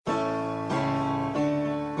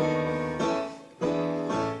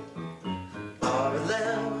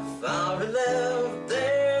left,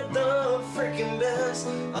 they're the freaking best.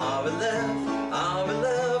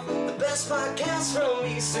 R11, the best podcast from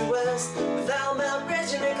east to west. Without Mount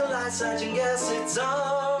Reggie, Nikolai, Sergeant, guess it's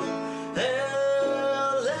RLF.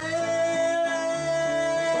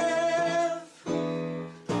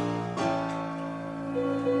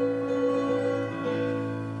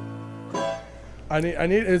 I need.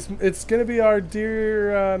 It's gonna be our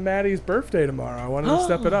dear Maddie's birthday tomorrow. I wanted to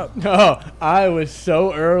step it up. No, I was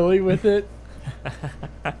so early with it.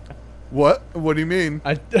 What? What do you mean?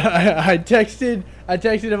 I texted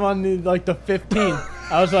him on the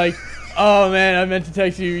 15th. I was like, oh man, I meant to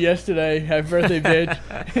text you yesterday. Happy birthday, bitch.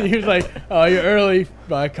 He was like, oh, you're early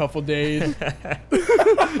by a couple days.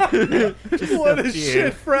 What a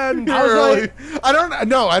shit friend. I was like,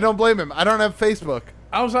 I don't blame him. I don't have Facebook.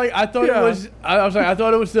 I was like, I thought it was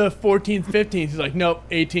the 14th, 15th. He's like, nope,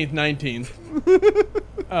 18th, 19th.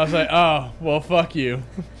 I was like, oh, well, fuck you.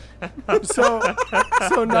 So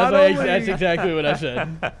not only That's exactly what I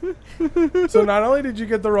said. So not only did you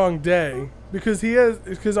get the wrong day, because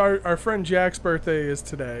our friend Jack's birthday is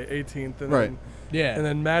today, 18th, and Right. and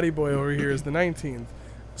then Matty Boy over here is the 19th.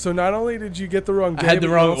 So not only did you get the wrong day, I had the but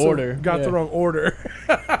you wrong also order. Got the wrong order.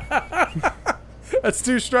 That's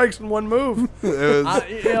 2 strikes in 1 move. It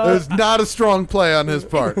was not a strong play on his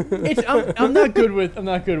part. I'm not good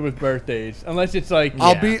with birthdays unless it's like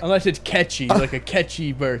unless it's catchy, like a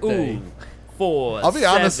catchy birthday. Ooh, 4. I'll be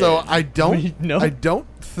honest though, 7. I don't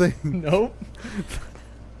think. Nope.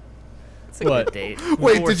 It's a good date.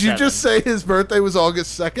 Wait, 4, did you 7. just say his birthday was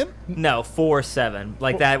August 2nd? No, 4-7.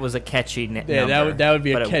 Like that was a catchy number. that would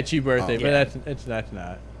be but a catchy birthday, yeah. but that's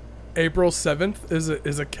not. April 7th is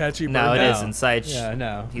a catchy No, birthday. it isn't. Side Yeah,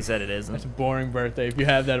 no. He said it That's a isn't. boring birthday. If you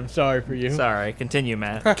have that, I'm sorry for you. Sorry. Continue,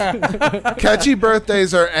 Matt. Catchy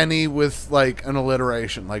birthdays are any with like an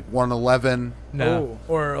alliteration, like 111, No.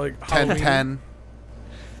 Oh, or like Halloween. 1010.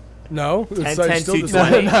 No, 10, it's 10, still the 2, same.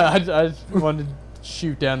 20. No, I just wanted to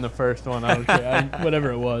shoot down the first one. I don't care.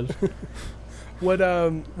 Whatever it was. What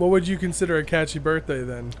would you consider a catchy birthday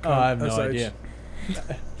then? Oh, I have no Aside- idea.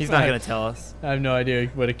 He's not going to tell us. I have no idea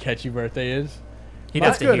what a catchy birthday is. He'd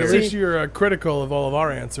That's have to good. hear At least it. you're critical of all of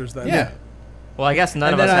our answers then. Yeah. Well, I guess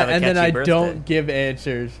none and of then us have a and catchy then I birthday. don't give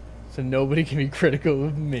answers, so nobody can be critical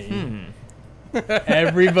of me. Hmm.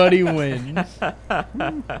 Everybody wins.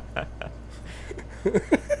 I'm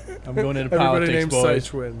going into Everybody politics, named boys.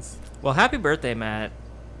 Seich wins. Well, happy birthday, Matt.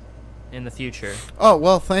 In the future. Oh,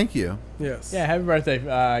 well, thank you. Yes. Yeah, happy birthday,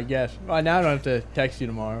 I guess. Well, now I don't have to text you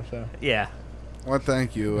tomorrow, so. Yeah. Well,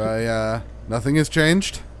 thank you. Nothing has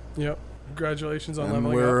changed. Yep. Congratulations on And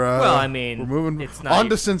leveling we're, up. Well, I mean, we're moving it's not on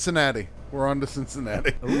to Cincinnati. We're on to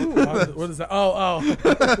Cincinnati. What is that? Oh.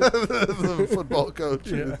 The football coach.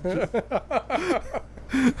 Yeah.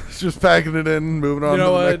 He's just packing it in, moving on You know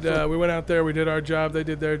to what? the next one. We went out there, we did our job, they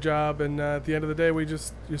did their job, and at the end of the day,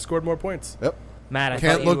 you scored more points. Yep. Matt, I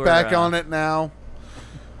Can't thought look you were, back on it now.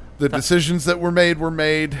 The decisions that were made,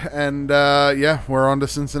 and yeah, we're on to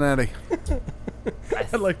Cincinnati.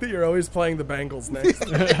 I like that you're always playing the Bengals next.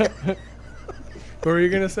 What were you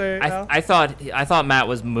gonna say, Al? I thought Matt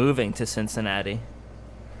was moving to Cincinnati.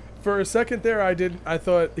 For a second there, I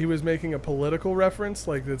thought he was making a political reference,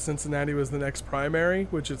 like that Cincinnati was the next primary,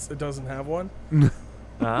 which it doesn't have one.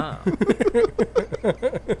 Ah.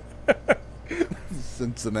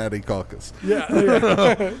 Cincinnati caucus. Yeah.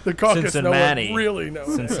 The caucus no Cincinnati. one really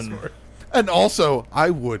knows. Cincinnati. And also, I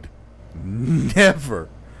would never,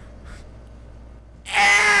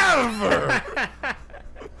 ever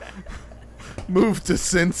move to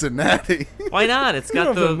Cincinnati. Why not? It's You got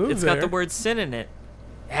don't have to move the there. word sin in it.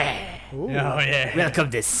 Oh, yeah. Welcome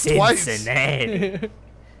to Twice. Cincinnati.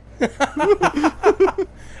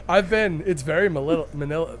 I've been. It's very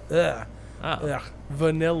Manila. Ugh. Oh. Ugh.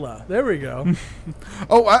 Vanilla. There we go.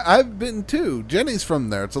 Oh, I've been too. Jenny's from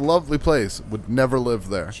there. It's a lovely place. Would never live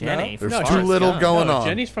there. Jenny. There's from too Forrest little Gump. going No, on.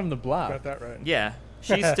 Jenny's from the block. Got that right. Yeah.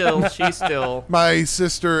 She's still. My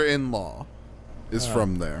sister-in-law is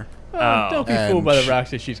from there. Oh. Don't be And fooled by the sh-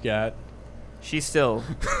 rocks that she's got. She's still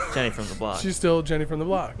Jenny from the block. She's still Jenny from the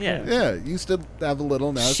block. yeah. Yeah, used to have a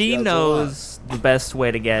little now. She has a knows the best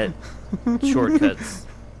way to get shortcuts.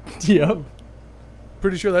 Yep.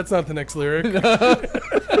 Pretty sure that's not the next lyric.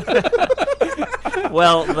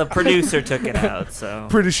 Well, the producer took it out, so. lot.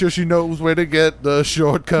 Pretty sure she knows where to get the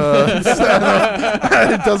shortcuts.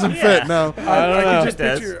 It doesn't fit now. I know. can just It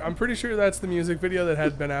does. picture. I'm pretty sure that's the music video that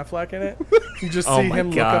had Ben Affleck in it. You just Oh see my him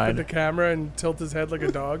look up God. at the camera and tilt his head like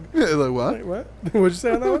a dog. Like what? Wait, what? What'd you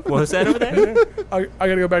say on that one? What was that over there? I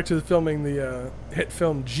gotta go back to filming the hit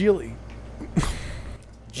film Geely.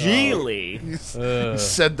 Geely. You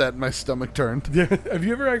said that, and my stomach turned. Have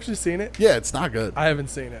you ever actually seen it? Yeah, it's not good. I haven't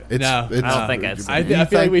seen it. It's, No. it's I don't think I've seen I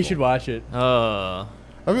feel like we should watch it. Oh.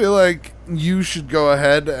 I feel like you should go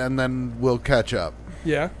ahead, and then we'll catch up.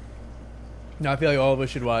 Yeah. No, I feel like all of us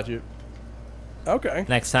should watch it. Okay.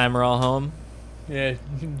 Next time we're all home. Yeah,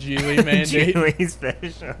 Geely mandate. Geely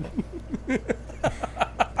special.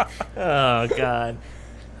 Oh God.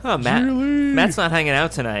 Oh, Matt's not hanging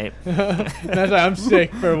out tonight. That's why I'm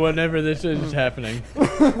sick for whenever this is happening.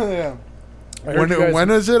 Yeah. I heard you guys- When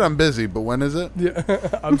is it? I'm busy, but when is it? Yeah,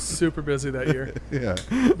 I'm super busy that year. Yeah.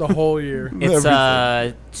 The whole year. It's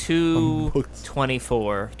Everything.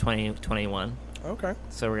 2/24, 2021. Okay.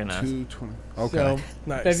 So we're gonna. 220. Okay. So,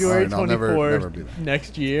 Nice. February Alright, I'll never 24th be there.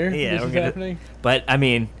 next year. Yeah, this we're is gonna- happening. But I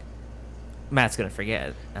mean, Matt's gonna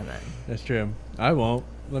forget, and then That's true. I won't.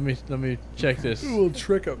 Let me check this. We'll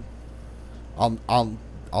trick him.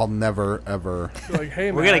 I'll never ever. Like,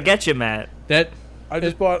 hey, we're man, gonna get you, Matt. That I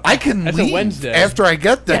just bought. I can That's a leave Wednesday. after I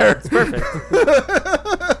get Yeah, there. it's perfect.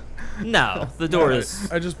 No, the door is.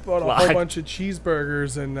 I just bought a locked. whole bunch of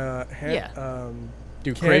cheeseburgers and Yeah.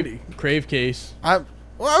 dude, candy. crave case. Why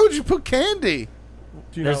would you put candy?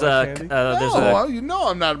 Do you There's not like a. candy? There's No, you know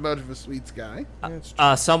I'm not much of a sweets guy. Yeah, it's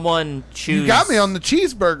true. someone choose. You got me on the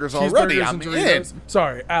cheeseburgers already. Cheeseburgers I'm and in. Doritos.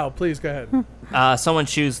 Sorry, Al. Please go ahead. Someone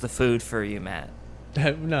choose the food for you, Matt.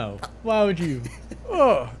 No. Why would you?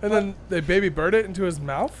 Oh, and then they baby bird it into his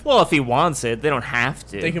mouth. Well, if he wants it, they don't have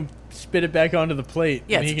to. They can spit it back onto the plate.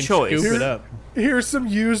 Yeah, and he it's can a choice. scoop it up. Here's some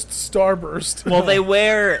used Starburst. Well, they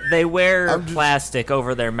wear I'm just- plastic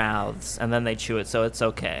over their mouths, and then they chew it, so it's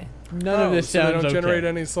okay. None of this so they sounds don't generate okay.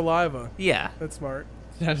 any saliva. Yeah. That's smart.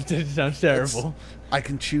 Sounds terrible. I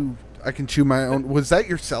can chew my own. Was that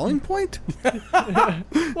your selling point?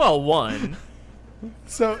 Well, one.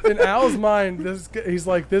 So in Al's mind, he's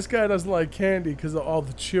like, this guy doesn't like candy because of all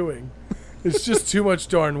the chewing. It's just too much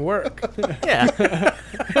darn work. Yeah.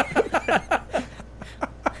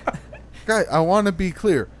 Guy, I want to be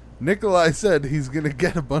clear. Nikolai said he's gonna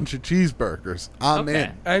get a bunch of cheeseburgers. I'm Okay.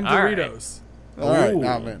 in. And All right. Doritos All right, Ooh.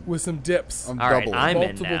 I'm in. with some dips. I'm All right, double. I'm in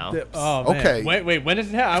Multiple now. dips. Oh man. Okay. Wait. When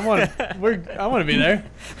is it? I want to be there.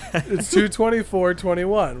 It's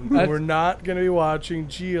 2/24/21. That's- We're not going to be watching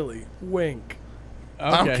Geely. Wink. Okay.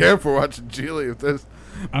 I don't care if we're watching Geely if there's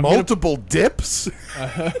I'm multiple dips.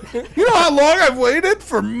 You know how long I've waited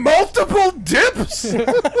for multiple dips?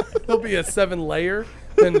 There'll be a 7-layer,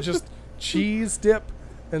 then just cheese dip,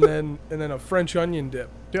 and then a French onion dip.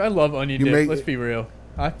 Dude, I love onion You dip. make- Let's be real.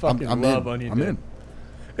 I fucking love onion I'm dip. in.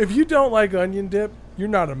 If you don't like onion dip, you're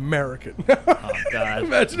not American. Oh God.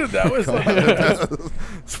 Imagine if that was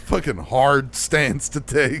It's a fucking hard stance to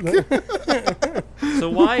take. So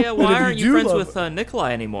why you aren't you do friends love with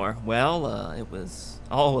Nikolai anymore? Well, it was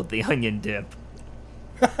all with the onion dip.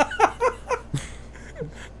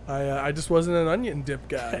 I just wasn't an onion dip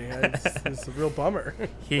guy. It's a real bummer.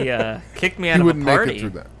 He kicked me out He of a wouldn't make party it through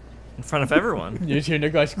that. in front of everyone. You just hear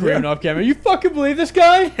Nikolai screaming off camera. You fucking believe this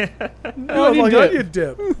guy? No, Onion like dip. onion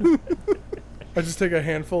dip. I just take a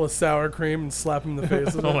handful of sour cream and slap him in the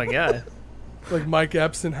face with Oh it. my God. Like Mike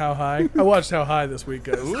Epps in How High. I watched How High this week,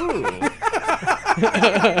 guys. Ooh.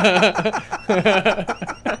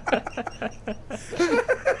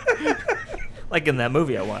 Like in that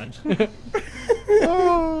movie I watched.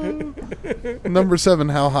 Number 7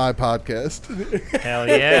 How High podcast. Hell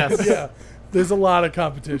yes. Yeah, there's a lot of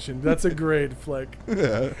competition. That's a great flick.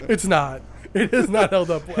 It's not. It is not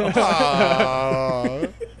held up well.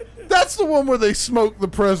 That's the one where they smoke the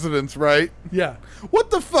presidents, right? Yeah, What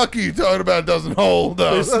the fuck are you talking about doesn't hold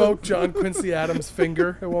up? they smoked John Quincy Adams'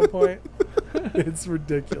 finger at one point. It's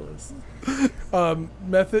ridiculous.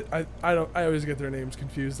 Method. I always get their names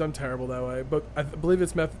confused. I'm terrible that way. But I believe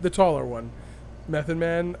it's the taller one, Method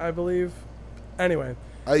Man. I believe. Anyway,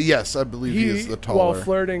 Yes, I believe he is the taller. while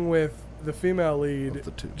flirting with the female lead, Of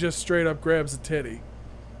the two. just straight up grabs a titty.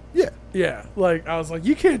 Yeah. Yeah, like I was like,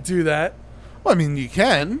 you can't do that. Well, I mean, you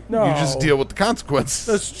can. No. You just deal with the consequences.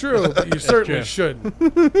 That's true, but you certainly true. shouldn't.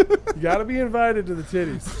 You got to be invited to the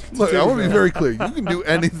titties. Look, I want to be Titty very clear. You can do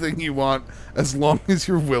anything you want as long as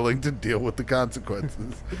you're willing to deal with the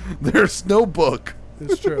consequences. There's no book.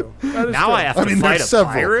 It's true. That is Now true. I have I to mean, fight there's a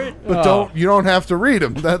several, pirate? but Oh. you don't have to read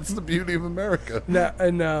them. That's the beauty of America. Now,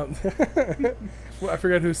 and well, I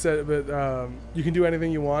forget who said it, but you can do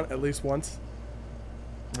anything you want at least once.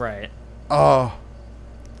 Right. Oh,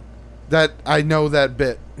 that I know that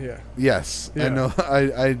bit. Yeah. Yes, Yeah. I know.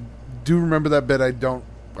 I do remember that bit. I don't.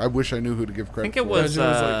 I wish I knew who to give I credit. think it for. was,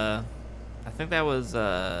 Imagine it was I think that was,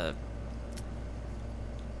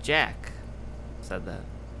 Jack said that.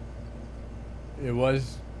 It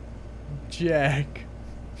was Jack.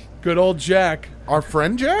 Good old Jack. Our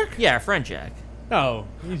friend Jack? Yeah, our friend Jack. Oh,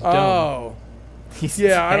 he's dumb. Oh. He's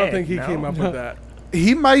Yeah, I don't dead, think he no? came up with that.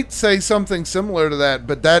 He might say something similar to that,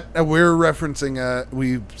 but that we're referencing.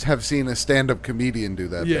 We have seen a stand-up comedian do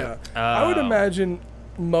that. Yeah. I would Oh. imagine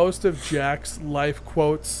most of Jack's life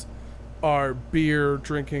quotes are beer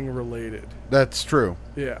drinking related. That's true.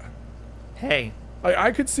 Yeah. Hey,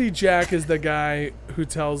 I could see Jack as the guy who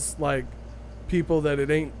tells, like, people that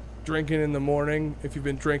it ain't drinking in the morning if you've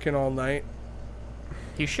been drinking all night.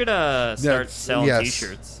 he should start selling yes.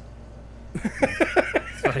 T-shirts.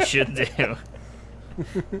 That's what I should do.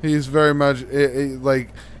 He's very much like,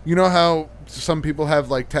 you know how some people have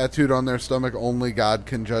like tattooed on their stomach, "Only God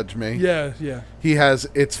can judge me." Yeah, yeah. He has,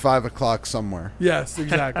 "It's 5 o'clock somewhere." Yes,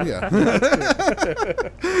 exactly. Yeah. I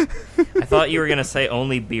thought you were gonna say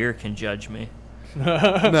only beer can judge me. No,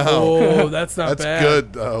 Oh, that's not that's bad.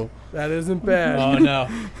 good though. That isn't bad. Oh no!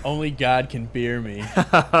 Only God can beer me.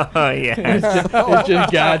 Oh yeah. It's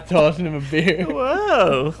just God tossing him a beer.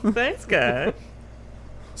 Whoa! Thanks, God.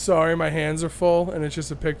 Sorry, my hands are full, and it's just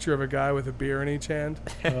a picture of a guy with a beer in each hand.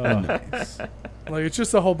 Nice. Like, it's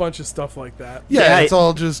just a whole bunch of stuff like that. Yeah, Yeah, it's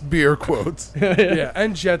all just beer quotes. Yeah,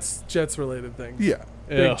 and Jets related things. Yeah.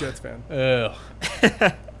 Big Ugh. Jets fan. Ugh.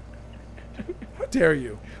 How dare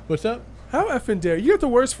you? What's up? How effing dare you? You got the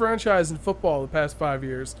worst franchise in football the past 5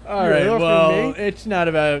 years. All You're right. offering Well, me? it's not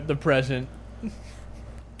about the present.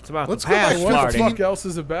 It's about Let's the go back past, What the Marty. fuck else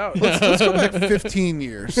is about? Let's go back 15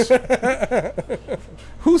 years.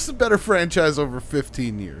 Who's the better franchise over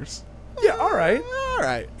 15 years? Yeah, all right. All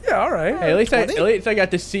right. Yeah, all right. Hey, at least 20? I got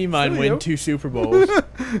to see mine So win you. 2 Super Bowls.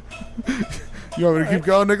 You want me to keep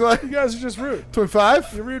going, Nikolai? You guys are just rude.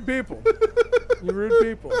 25? You're rude people. You're rude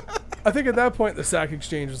people. I think at that point the sack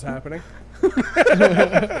exchange was happening. You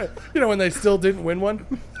know, when they still didn't win one.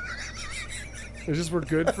 They just were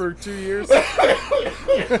good for 2 years.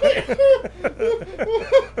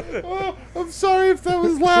 I'm sorry if that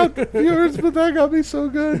was loud, viewers, but that got me so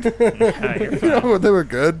good. You're You know, they were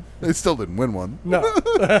good. They still didn't win one. No.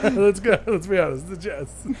 Let's go. Let's be honest. The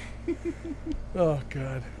Jets. Oh,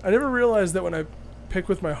 God. I never realized that when I pick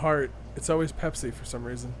with my heart, it's always Pepsi for some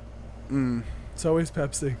reason. It's always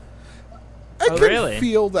Pepsi. I can really?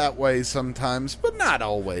 feel that way sometimes, but not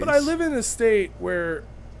always. But I live in a state where,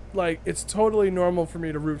 like, it's totally normal for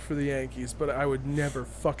me to root for the Yankees, but I would never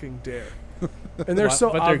fucking dare. And they're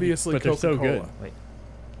so But they're- obviously but they're so Coca-Cola. good. Wait.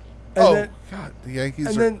 And Oh, then, God. The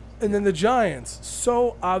Yankees and are... then the Giants,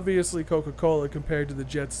 so obviously Coca-Cola compared to the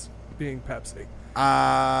Jets being Pepsi.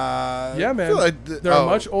 Yeah, I man. feel like They're a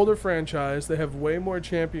much older franchise. They have way more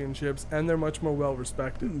championships, and they're much more well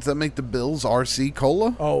respected. Does that make the Bills RC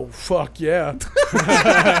Cola? Oh, fuck yeah.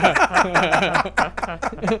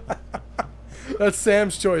 That's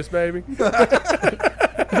Sam's choice, baby.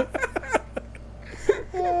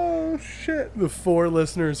 Oh, shit. The 4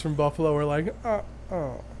 listeners from Buffalo are like, oh.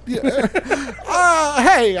 Yeah.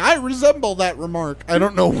 Hey, I resemble that remark. I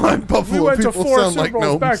don't know why We Buffalo went to people 4 sound Super like Bowls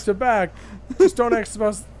gnomes. back to back. Just don't ask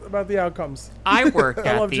us about the outcomes. I worked I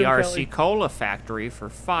at love the Jim RC Kelly. Cola factory for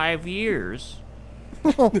 5 years.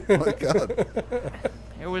 Oh, my God.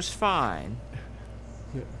 It was fine.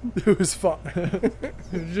 It was fun.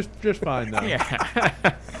 just fine though.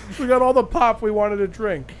 Yeah. We got all the pop we wanted to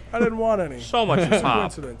drink. I didn't want any. So much pop.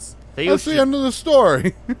 Coincidence. They That's used the to, end of the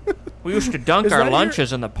story. we used to dunk Is our that your-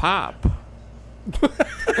 lunches in the pop.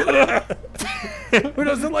 Who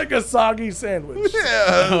doesn't like a soggy sandwich?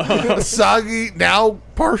 Yeah. Soggy, now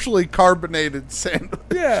partially carbonated sandwich.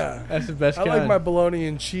 Yeah. That's the best I kind. like my bologna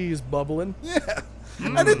and cheese bubbling. Yeah.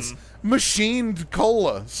 And it's machined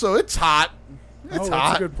cola, so it's hot. It's Oh, that's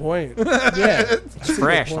hot. a good point. Yeah, It's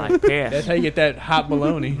fresh like that's piss. how you get that hot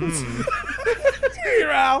bologna. It's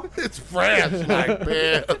fresh like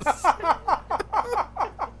piss.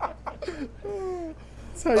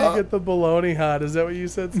 That's how you get the bologna hot. Is that what you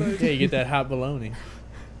said, Simon? Yeah, you get that hot bologna.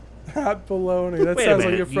 Hot bologna. That Wait a sounds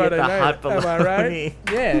minute, like your you Friday get the night. hot bologna. Am I right?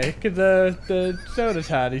 Yeah, because the soda's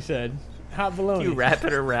hot. He said hot bologna. You wrap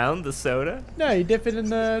it around the soda? No, you dip it in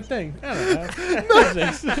the thing. I don't know.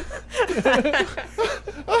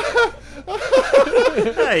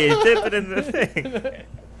 No, you dip it in the thing.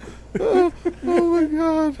 Oh my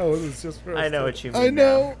God. Oh, it was just for I us know to- what you mean. I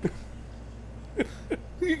know.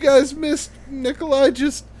 You guys missed Nikolai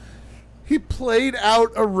he played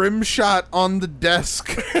out a rim shot on the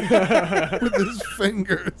desk with his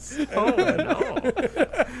fingers Now. Oh, no.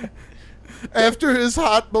 after his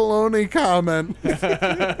hot bologna comment. It's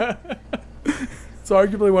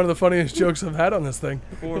arguably one of the funniest jokes I've had on this thing.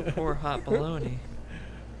 Poor hot bologna.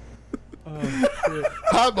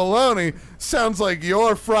 Hot bologna sounds like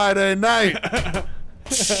your Friday night.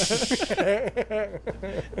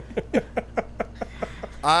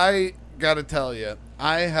 I gotta tell you,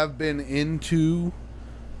 I have been into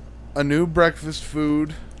a new breakfast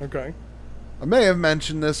food. Okay. I may have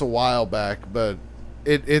mentioned this a while back, but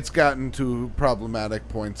it's gotten to problematic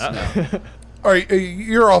points now. All right,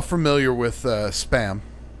 you're all familiar with Spam.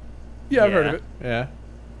 Yeah, I've heard of it. Yeah.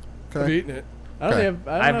 I've Okay. eaten it. I don't Okay. think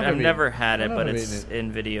I don't know if I've eaten never it. had I it, don't but know if I've it's eaten it.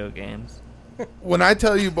 in video games. When I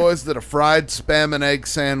tell you boys that a fried Spam and egg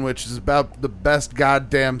sandwich is about the best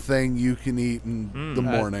goddamn thing you can eat in the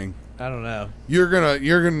morning, I don't know. you're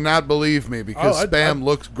gonna not believe me because Oh, Spam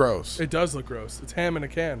looks gross, It does look gross. It's ham in a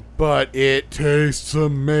can. but it tastes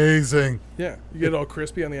amazing. Yeah, you get it all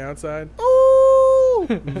crispy on the outside. Oh,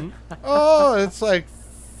 oh, it's like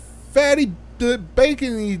fatty,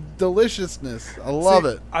 bacony deliciousness. I love See,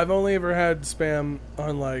 it. I've only ever had Spam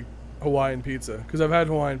on like Hawaiian pizza because I've had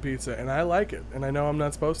Hawaiian pizza and I like it, and I know I'm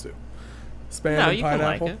not supposed to. Spam No, and you can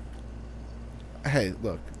like pineapple. it. Hey,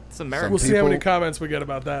 look. It's We'll American. see how many people- comments we get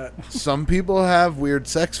about that. Some people have weird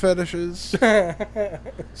sex fetishes.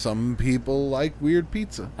 Some people like weird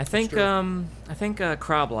pizza. I think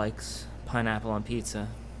Krob likes pineapple on pizza.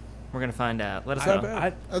 We're gonna find out. Let us Not know.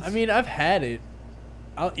 bad. I mean, I've had it.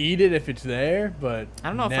 I'll eat it if it's there, but I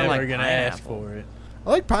don't know if I never like gonna ask pineapple. for it. I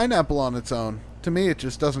like pineapple on its own. To me, it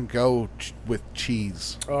just doesn't go with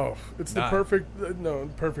cheese. Oh, it's the Nah. perfect. No,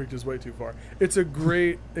 perfect is way too far. It's a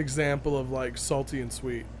great example of like salty and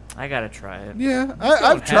sweet. I gotta try it. Yeah, I've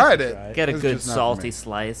have tried to it. try it. Get a It's good just not for salty me.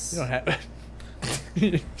 slice. You don't have.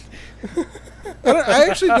 I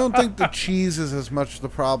actually don't think the cheese is as much the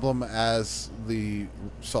problem as the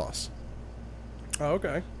sauce. Oh,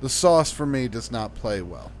 okay. The sauce for me does not play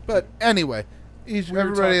well. But anyway,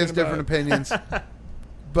 everybody has talking different about- opinions.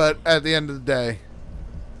 But at the end of the day,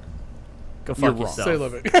 Go You're fuck wrong. yourself. Say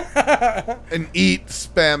living. and eat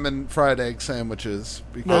Spam and fried egg sandwiches.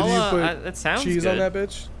 No, Because do you I'll, put that sounds cheese good. on that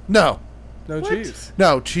bitch? no, No cheese.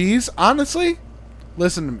 no cheese. Honestly,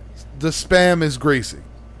 listen to me. The Spam is greasy.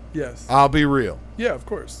 Yes. I'll be real. Yeah, of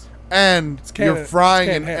course. And canned- you're frying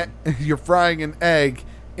it's an canned you're frying an egg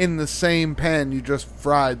in the same pan you just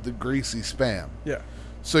fried the greasy Spam. Yeah.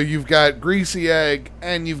 So you've got greasy egg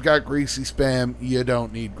and you've got greasy Spam. You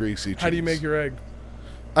don't need greasy cheese. How do you make your egg?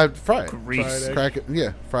 I fry it. Grease. Fried egg? Crack it.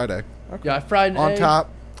 Yeah, fried egg Yeah, I fried an on egg. top.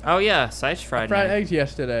 Oh yeah, Sice fried. Fried an egg. eggs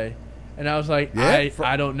yesterday, and I was like, Yeah?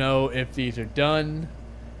 I don't know if these are done.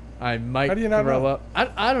 I might How do you not throw know? up.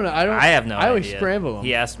 I don't know. I don't. I have no I always idea. scramble them.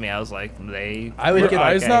 He asked me. I was like, they. I would Your get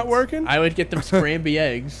eyes like not eggs. working? I would get them scramby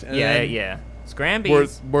eggs. And Yeah, then- yeah.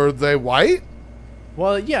 Scrambies. Were they white?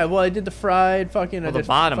 Well, yeah. Well, I did the fried fucking. Well, I the just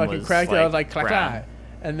bottom fucking was, cracked it. I was like, like, clack, brown. clack.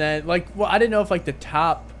 And then I didn't know if like the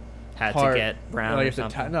top Had part, to get brown like or if the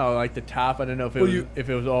something. no, like the top. I didn't know if it Well, was if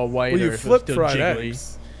it was all white Well, or you if it was flip still fried jiggly.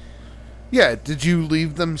 eggs. Yeah. Did you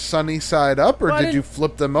leave them sunny side up, or Well, I did you didn't-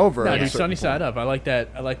 flip them over? No, at a do certain sunny side point? up. I like that.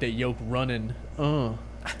 I like that yolk running. Oh,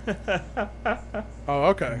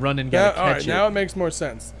 okay. Run and Now, gotta all right, catch now it. it makes more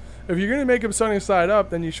sense. If you're gonna make them sunny side up,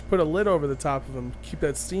 then you should put a lid over the top of them. Keep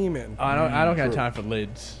that steam in. I don't got True. time for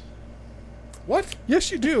lids. What?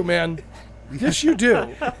 Yes, you do, man. Yes, you do.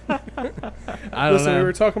 I don't Listen, know. we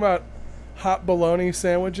were talking about hot bologna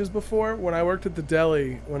sandwiches before. When I worked at the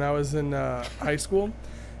deli when I was in high school,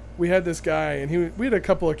 we had this guy, and we had a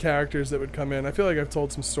couple of characters that would come in. I feel like I've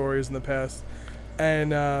told some stories in the past.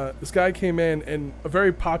 And this guy came in, and a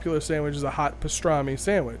very popular sandwich is a hot pastrami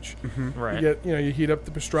sandwich. Right. You heat up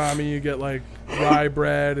the pastrami, you get like rye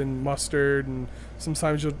bread and mustard, and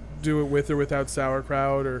sometimes you'll do it with or without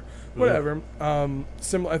sauerkraut or whatever. I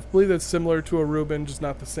believe that's similar to a Reuben, just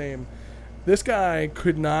not the same. This guy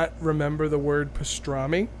could not remember the word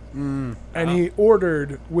pastrami, and he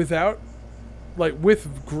ordered with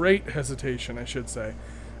great hesitation, I should say,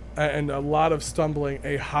 and a lot of stumbling,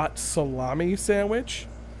 a hot salami sandwich.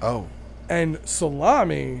 Oh And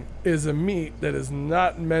salami is a meat that is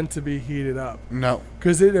not meant to be heated up no.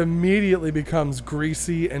 because it immediately becomes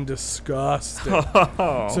greasy and disgusting.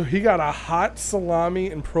 So he got a hot salami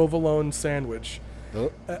and provolone sandwich.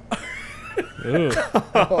 Oh. Ooh.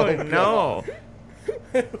 Oh no.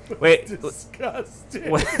 Wait. Disgusting.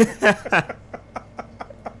 What?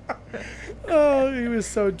 Oh, he was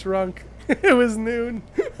so drunk. It was noon.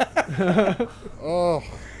 Oh.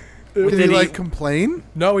 It Did was- he he- like complain?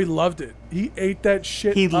 No, he loved it. He ate that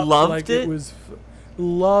shit. He up loved like it? was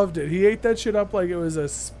loved it. He ate that shit up like it was a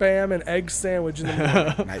Spam and egg sandwich in the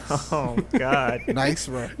morning. Nice. Oh God. Nice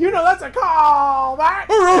run. You know that's a callback.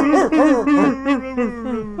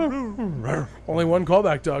 Only one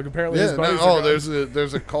callback, dog. Apparently, his Yeah. buddies No, are gone.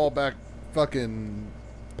 there's a callback fucking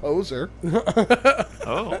poser.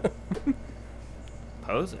 Oh.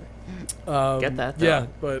 Poser. Get that, though. Yeah,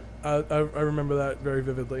 but I remember that very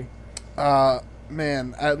vividly.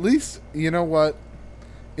 Man, at least, you know what?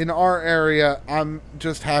 In our area, I'm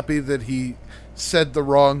just happy that he said the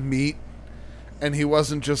wrong meat. And he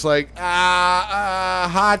wasn't just like,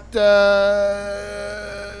 hot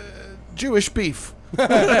Jewish beef.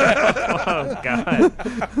 Oh, God.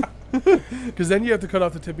 Because then you have to cut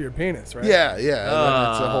off the tip of your penis, right? Yeah, then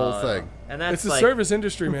it's a whole thing. And that's It's the like, service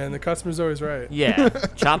industry, man. The customer's always right. yeah,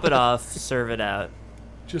 chop it off, serve it out.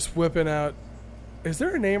 Just whipping out. Is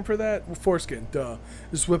there a name for that? Well, foreskin, duh.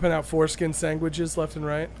 Just whipping out foreskin sandwiches left and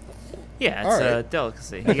right. Yeah, All it's a right.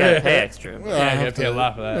 delicacy. You gotta pay extra. Well, Yeah, I you don't have to pay a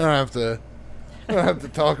lot for I that. don't have to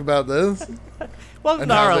talk about this. Welcome And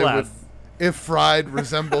to how our they lab. would, if fried,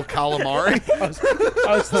 resemble calamari.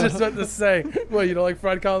 I was just about to say, well, you don't like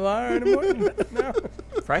fried calamari anymore? No.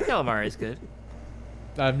 Fried calamari is good.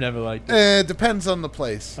 I've never liked it. It depends on the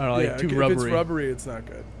place. I don't like Yeah, too if rubbery. it's rubbery, it's not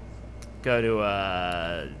good. Go to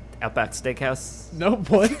Outback Steakhouse. Nope.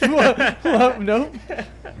 What? Nope.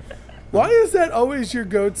 Why is that always your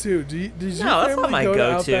go-to? Did your No, that's not family my go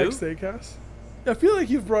go-to. to Outback Steakhouse? I feel like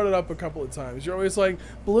you've brought it up a couple of times. You're always like,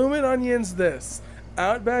 Bloomin' Onions this,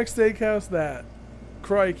 Outback Steakhouse that.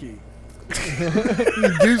 Crikey.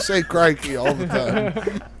 You do say crikey all the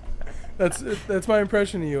time. That's my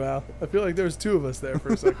impression of you, Al. I feel like there was two of us there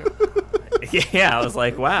for a second. Yeah, I was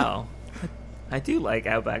like, wow. I do like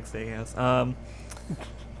Outback Steakhouse.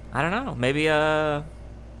 I don't know. Maybe I'm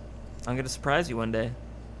gonna surprise you one day.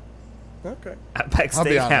 Okay. Outback I'll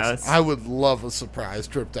be honest. Steakhouse. I would love a surprise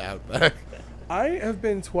trip to Outback. I have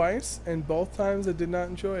been twice, and both times I did not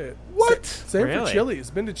enjoy it. What? Same for Really? Chili's.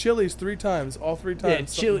 Been to Chili's 3 times. All 3 times Yeah,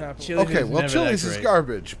 something happened. Chili's Okay, is well, never that Chili's is great.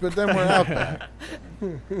 garbage, but then we're Outback.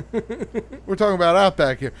 We're talking about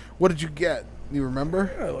Outback here. What did you get? You remember?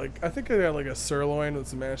 Yeah, I think I got a sirloin with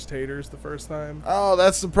some mashed taters the first time. Oh,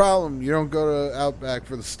 that's the problem. You don't go to Outback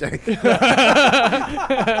for the steak.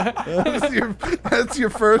 That's your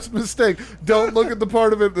first mistake. Don't look at the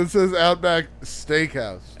part of it that says Outback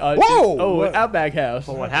Steakhouse. Whoa! Oh, What? Outback House.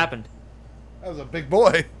 Well, what happened? That was a big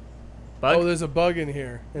boy. Bug? Oh, there's a bug in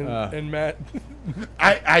here, and and Matt.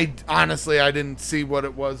 I honestly, I didn't see what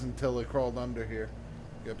it was until it crawled under here.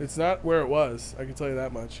 It's not where it was. I can tell you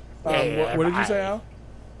that much. What did you say, Al?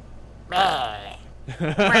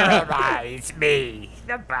 It's me,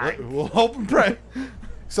 the bug. We'll hope and pray.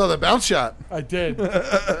 So the bounce shot. I did. It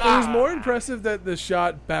was more impressive that the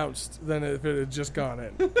shot bounced than if it had just gone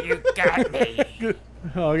in. You got me.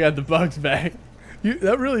 Oh, I got the bugs back.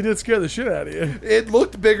 That really did scare the shit out of you. It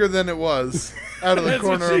looked bigger than it was out of the That's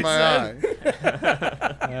what corner of she my said.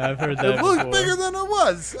 eye. Yeah, I've heard that It looked before. bigger than it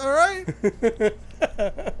was. All right.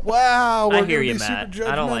 Wow. I we're hear gonna you, be super Matt.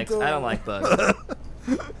 I don't like judgmental.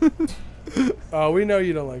 bugs. Oh, we know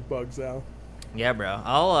you don't like bugs, Al. Yeah, bro.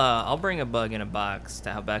 I'll bring a bug in a box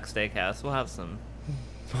to Outback Steakhouse. We'll have some.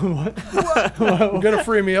 We're gonna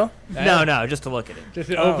free meal. No, just to look at it.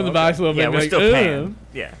 Just open the okay. box a little bit. Yeah, and we're be still like, paying.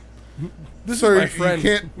 Yeah. This Sir, is my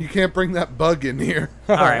friend. you can't bring that bug in here.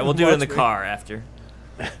 All right, we'll do it in the Watch me. car after.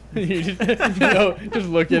 You just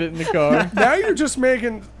look at it in the car. Now you're just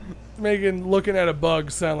making looking at a bug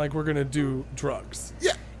sound like we're gonna do drugs.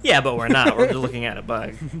 Yeah, but we're not. We're just looking at a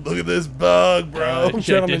bug. Look at this bug, bro. Check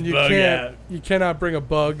Gentlemen, this you bug can't out. you cannot bring a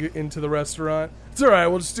bug into the restaurant. It's all right.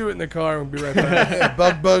 We'll just do it in the car and we'll be right back. Yeah,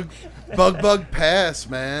 bug pass,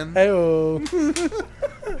 man. Heyo.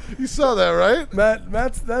 You saw that, right?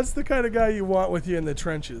 That's the kind of guy you want with you in the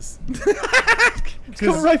trenches. It's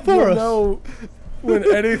coming right for You'll us. know when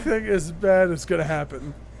anything is bad is gonna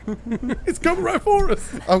happen. It's coming right for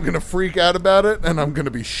us. I'm gonna freak out about it, and I'm gonna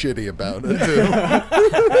be shitty about it too.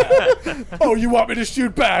 Oh, you want me to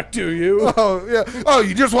shoot back, do you? Oh yeah. Oh,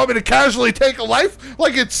 you just want me to casually take a life?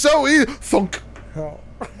 Like it's so easy? Thunk. Oh.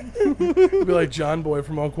 Be like John Boy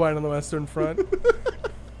from All Quiet on the Western Front.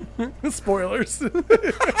 Spoilers.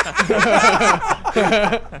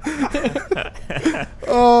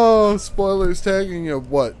 Oh, spoilers tagging a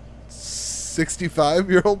what?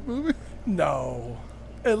 65-year-old movie? No.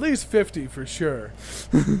 At least 50 for sure.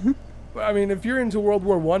 I mean, if you're into World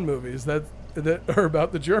War I movies that are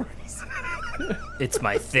about the Germans, It's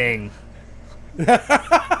my thing.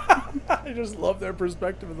 I just love their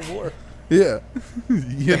perspective of the war. Yeah.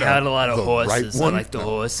 You I had a lot of the horses. right I one. like the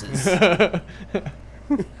horses. I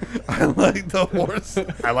like the horse.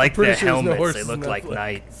 I like Pretty their sure there's no helmets. They horses look in that like flick.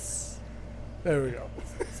 knights. There we go.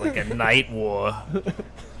 It's like a night war.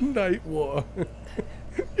 Night war.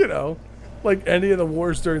 You know, like any of the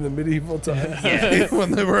wars during the medieval times. Yeah.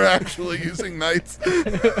 When they were actually using knights.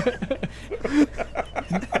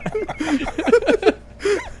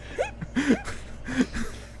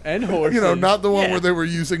 And horses. You know, not the one Yeah. where they were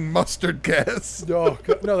using mustard gas. Oh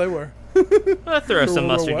God, no, they were. I'll throw some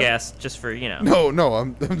What? mustard gas just for, you know. No,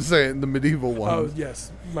 I'm saying the medieval one. Oh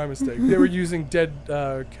yes, my mistake. They were using dead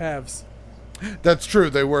calves. That's true.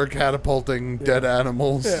 They were catapulting dead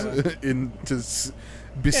animals Yeah. into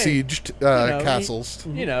besieged know, castles.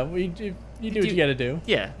 You know, you do what you gotta do.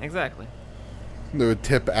 Yeah, exactly. They would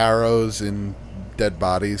tip arrows in dead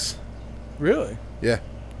bodies. Really? Yeah,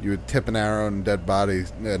 you would tip an arrow in dead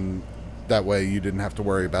bodies, and that way you didn't have to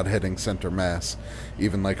worry about hitting center mass.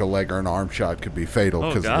 Even like a leg or an arm shot could be fatal Oh,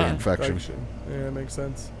 because of the God. infection. Yeah, it makes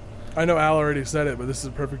sense. I know Al already said it, but this is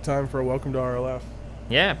a perfect time for a welcome to RLF.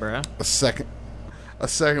 Yeah, bro. A second.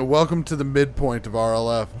 Welcome to the midpoint of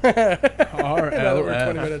RLF. Now that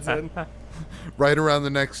we're 20 RLF. minutes in. Right around the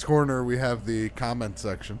next corner, we have the comment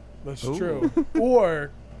section. That's true.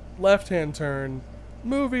 Or left-hand turn,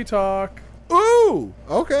 movie talk. Ooh,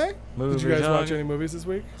 okay. Did you guys watch any movies this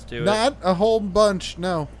week? Let's do it. Not a whole bunch,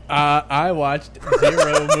 no. I watched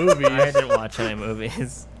 0 movies. I didn't watch any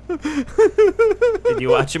movies. Did you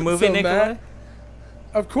watch a movie, So, Nikolai? Matt-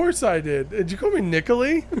 Of course I did. Did you call me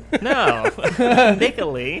Nicolai? No.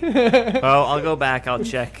 Nicolai. Well, I'll go back. I'll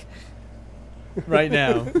check. right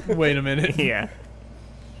now. Wait a minute. Yeah.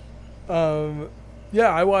 Yeah,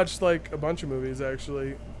 I watched like a bunch of movies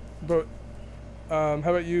actually. But how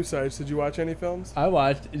about you, Sides? Did you watch any films? I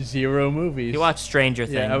watched 0 movies. You watched Stranger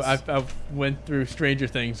Things. Yeah, I went through Stranger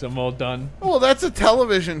Things. I'm all done. Well, that's a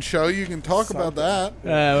television show. You can talk about that. You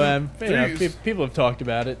know, Jeez. people have talked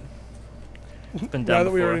about it. It's been Now done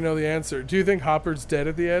that we before. already know the answer, do you think Hopper's dead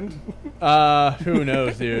at the end? Who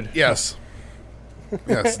knows, dude? Yes.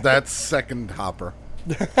 Yes, that's second Hopper.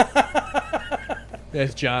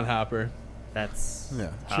 That's John Hopper. That's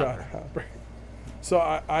Yeah. John Hopper. So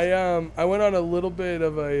I went on a little bit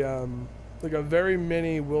of a like a very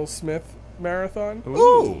mini Will Smith marathon.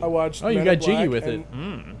 Ooh. I watched. Oh, you Men got in jiggy Black with it.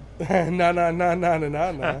 and- No, no, no, no, no, no, no,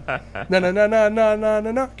 no, no, no, no, no, no,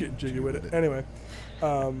 no, no. Getting jiggy with it. Anyway,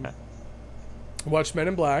 watched Men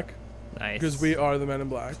in Black Nice. because we are the Men in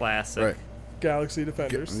Black. Classic. Right. Galaxy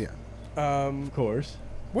Defenders. Yeah. Of course.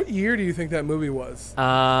 What year do you think that movie was? It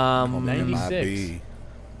might 96. be.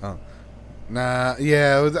 Oh. Nah,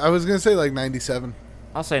 yeah, I was going to say like 97.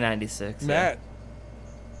 I'll say 96. Matt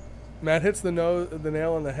hits the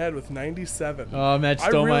nail on the head with 97. Oh, Matt I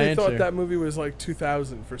stole my really answer. thought that movie was like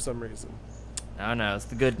 2000 for some reason. I don't know. It's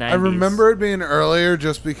the good 90s. I remember it being earlier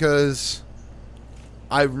just because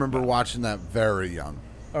I remember watching that very young.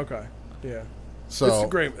 Okay, yeah, So, it's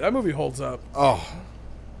great. That movie holds up. oh,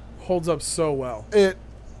 Holds up so well.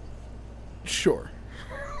 Sure.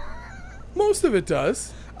 Most of it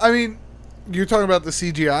does. I mean, you're talking about the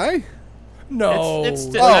CGI? No, It's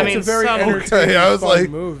still- I mean, it's a very some- entertaining, Okay, I was fun like-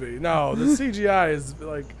 movie. No, the CGI is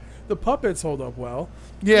like the puppets hold up well.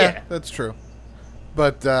 Yeah, Yeah. that's true.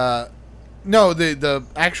 But no, the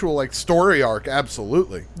actual like story arc,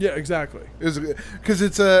 absolutely, Yeah, exactly. because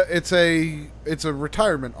it's a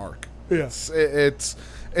retirement arc. Yeah,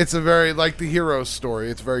 It's a very like the hero's story.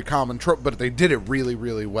 It's a very common trope, but they did it really,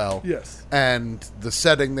 really well. yes, And the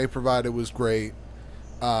setting they provided was great.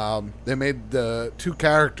 They made the two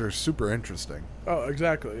characters super interesting. oh,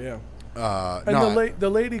 exactly. Yeah, and no, the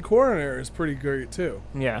lady coroner is pretty great too.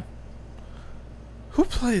 Yeah. who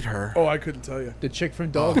played her? Oh, I couldn't tell you. The chick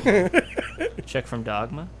from Dog. Check from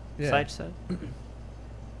Dogma. Yeah. Sage said.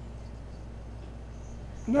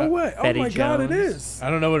 No way. Oh Betty my God, it Jones. is. I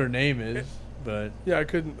don't know what her name is, but Yeah, I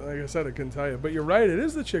couldn't. Like I said, I couldn't tell you. But you're right. It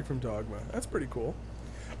is the chick from Dogma. That's pretty cool.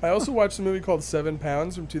 I also watched a movie called 7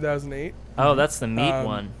 Pounds from 2008. Oh, that's the meat Um,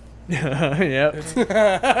 one. yep.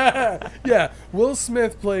 Yeah, Will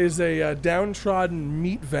Smith plays a downtrodden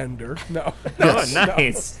meat vendor. No, Oh,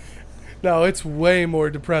 nice. no, it's way more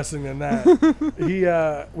depressing than that. He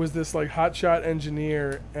was this like hotshot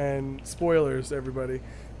engineer, and spoilers, everybody.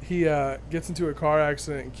 He gets into a car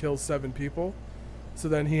accident and kills 7 people. So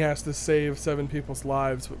then he has to save 7 people's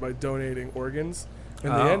lives by donating organs.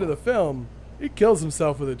 And the end of the film, he kills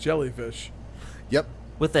himself with a jellyfish. Yep.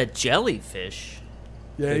 With a jellyfish.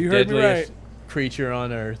 Yeah, The you heard me right. deadliest creature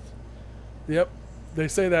on Earth. Yep, they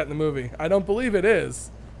say that in the movie. I don't believe it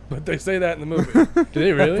is, but they say that in the movie. Do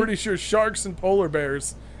they really? I'm pretty sure sharks and polar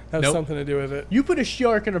bears have Nope. something to do with it. You put a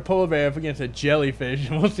shark and a polar bear up against a jellyfish,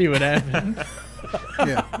 and we'll see what happens.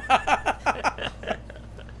 Yeah.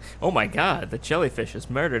 Oh my God, the jellyfish has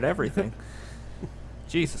murdered everything.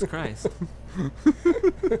 Jesus Christ.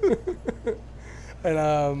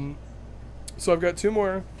 And so I've got 2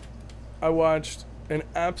 more. I watched an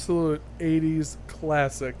absolute 80s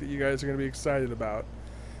classic that you guys are going to be excited about.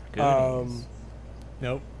 Goonies.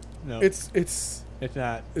 Nope. No. It's It's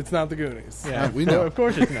not. It's not the Goonies. Yeah, we know. Of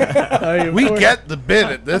course it's not. I mean, of We course- get the bit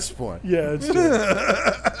at this point. Yeah, it's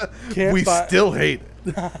true. Can't We buy, still hate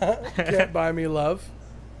it. Can't Buy Me Love.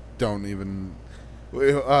 Don't even.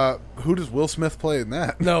 Who does Will Smith play in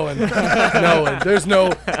that? No one. No one.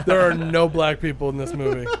 There are no black people in this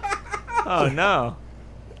movie. Oh no.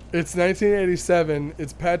 It's 1987.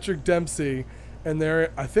 It's Patrick Dempsey, and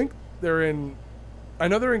I think they're in. I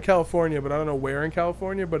know they're in California, but I don't know where in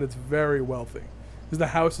California. But it's very wealthy, because the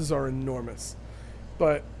houses are enormous.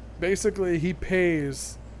 But basically, he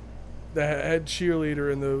pays the head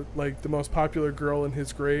cheerleader and the most popular girl in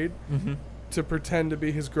his grade Mm-hmm. to pretend to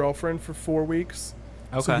be his girlfriend for 4 weeks,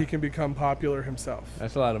 so Okay. he can become popular himself.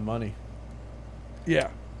 That's a lot of money. Yeah.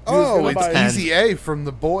 He was Oh, gonna it's buy- Easy A from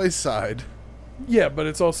the boys' side. Yeah, but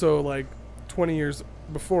it's also like 20 years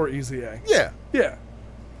before Easy A. Yeah. Yeah.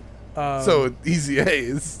 So Easy A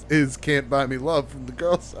is Can't Buy Me Love from the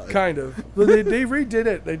girls' side. Kind of. But they redid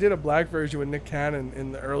it. They did a black version with Nick Cannon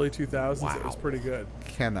in the early 2000s. It was Wow. pretty good.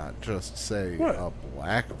 Cannot just say What? a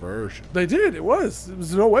black version. They did. It was. There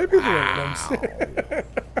was no white people in it. I'm saying.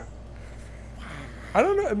 I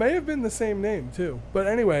don't know. It may have been the same name too. But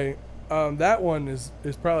anyway, that one is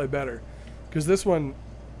probably better, because this one,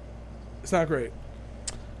 it's not great.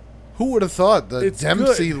 Who would have thought that It's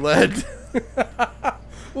Dempsey led?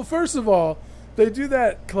 Well, first of all, they do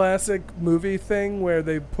that classic movie thing where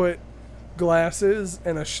they put glasses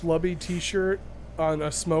and a schlubby T-shirt on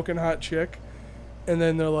a smoking hot chick, and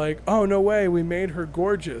then they're like, "Oh no way, we made her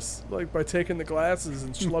gorgeous!" Like by taking the glasses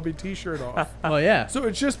and schlubby T-shirt off. Well, yeah. So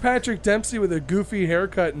it's just Patrick Dempsey with a goofy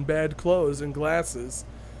haircut and bad clothes and glasses.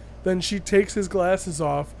 Then she takes his glasses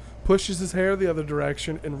off, pushes his hair the other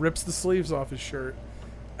direction, and rips the sleeves off his shirt.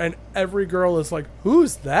 And every girl is like,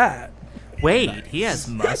 "Who's that?" Wait, he has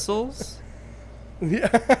muscles? Yeah,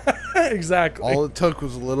 exactly. All it took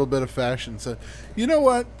was a little bit of fashion. So, you know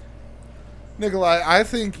what, Nikolai? I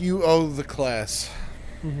think you owe the class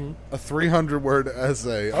a 300-word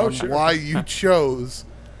essay on sure. why you chose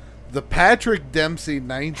the Patrick Dempsey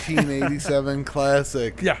 1987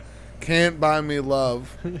 classic Yeah, Can't Buy Me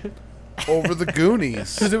Love over the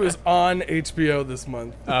Goonies. because it was on HBO this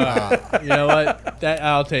month. You know what? That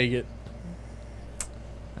I'll take it.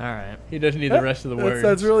 All right. He doesn't need the rest of the words.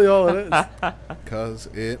 That's really all it is. Because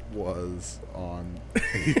it was on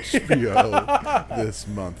HBO this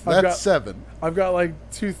month. I've That's got- 7. I've got like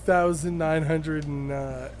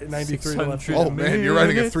 2,993 left. 600. Oh, man, you're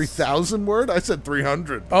writing a minutes. 3,000 word? I said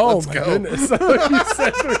 300. Oh Let's my go. goodness! I thought you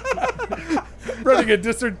said writing a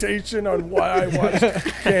dissertation on why I watched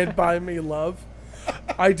Can't Buy Me Love.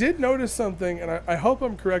 I did notice something, and I hope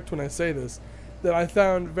I'm correct when I say this, that I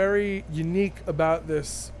found very unique about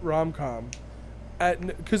this rom-com.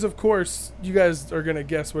 Because of course you guys are gonna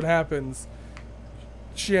guess what happens.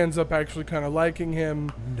 She ends up actually kind of liking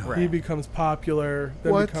him. No. He Right. becomes popular,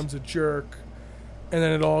 then What? becomes a jerk, and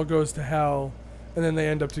then it all goes to hell, and then they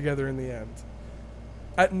end up together in the end.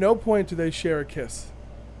 At no point do they share a kiss.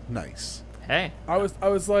 Nice. Hey. I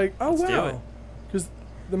was like, oh Let's do wow, it. because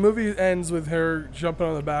the movie ends with her jumping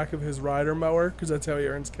on the back of his rider mower, because that's how he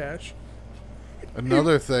earns cash.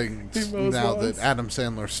 Another thing He mows now lawns. that Adam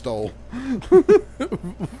Sandler stole.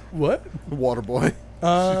 What? Waterboy.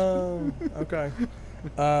 Oh, okay.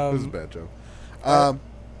 This is a bad joke. I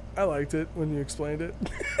liked it when you explained it.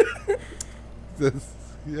 That's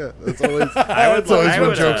always, I would, that's always I when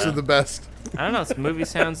would, jokes are the best. I don't know. This movie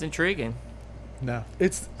sounds intriguing. No.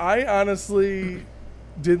 I honestly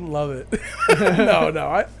didn't love it.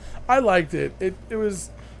 no, I liked it.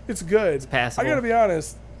 It's good. It's passable. I gotta be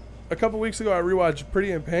honest. A couple weeks ago, I rewatched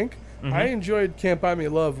Pretty in Pink. Mm-hmm. I enjoyed Can't Buy Me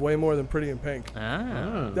Love way more than Pretty in Pink.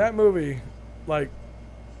 Ah. That movie, like,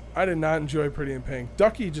 I did not enjoy Pretty in Pink.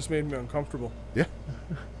 Ducky just made me uncomfortable. Yeah.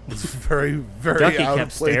 It's a very, very Ducky out of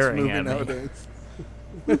kept place staring movie at me. nowadays.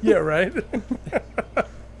 Yeah, right.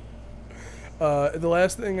 The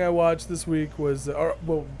last thing I watched this week was,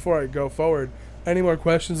 before I go forward, any more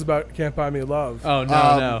questions about Can't Buy Me Love? Oh no,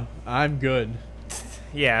 Um, no. I'm good.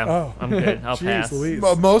 Yeah. Oh. I'm good. I'll Jeez pass. Louise.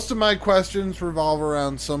 Most of my questions revolve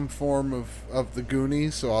around some form of the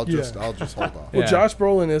Goonies, so I'll just hold off. Well, Yeah. Josh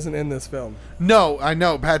Brolin isn't in this film. No, I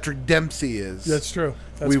know Patrick Dempsey is. That's true.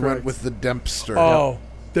 That's we correct. went with the Dempster. Oh,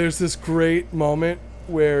 there's this great moment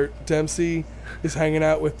where Dempsey is hanging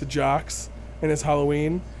out with the jocks, and it's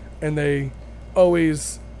Halloween, and they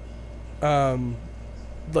always,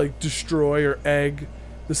 destroy or egg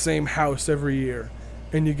the same house every year.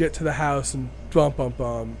 And you get to the house, and bum bum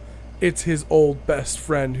bum, it's his old best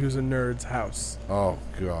friend who's a nerd's house. Oh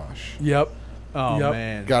gosh. Yep. Oh Yep.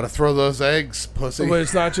 man. Got to throw those eggs, pussy. But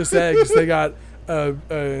it's not just eggs. They got an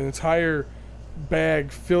entire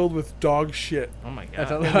bag filled with dog shit. Oh my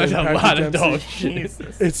That's a, god. that's a Patrick lot of Dempsey. dog shit.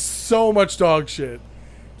 Jesus. It's so much dog shit.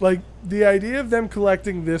 Like, the idea of them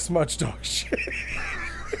collecting this much dog shit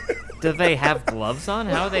Do they have gloves on?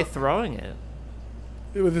 How are they throwing it?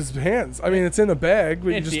 with his hands. I mean, it's in a bag, but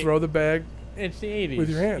you It's just the- throw the bag. It's the 80s. With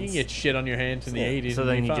your hands. You can get shit on your hands in the 80s. So and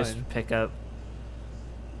then be you fine. just pick up.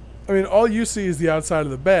 I mean, all you see is the outside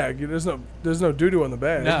of the bag. There's no doo-doo on the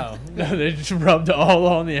bag. No, they just rubbed all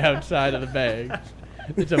on the outside of the bag.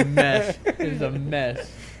 It's a mess. It's a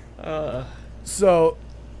mess. So,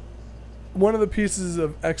 one of the pieces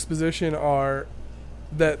of exposition are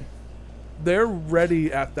that they're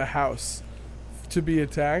ready at the house to be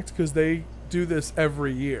attacked because they do this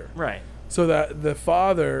every year. Right. So that the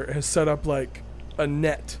father has set up like a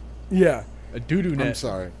net. Yeah. A doo-doo net. I'm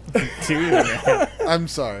sorry. Dude. I'm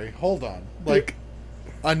sorry. Hold on. Like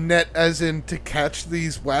a net, as in to catch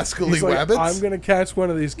these wascally He's like, wabbits. I'm going to catch one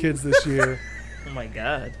of these kids this year. Oh my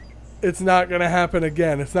god. It's not going to happen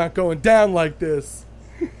again. It's not going down like this.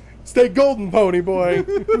 Stay golden, pony boy.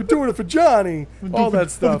 We're doing it for Johnny. All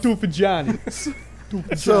that stuff. Do for Johnny.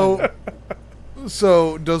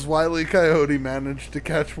 So does Wile E. Coyote manage to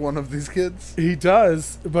catch one of these kids? He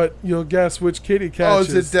does, but you'll guess which kid he Oh,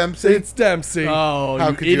 catches. is it Dempsey? It's Dempsey. Oh, How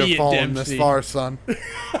you could you idiot have fallen Dempsey. this far, son?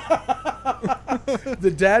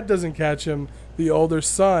 The dad doesn't catch him. The older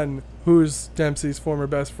son, who's Dempsey's former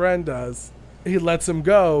best friend, does. He lets him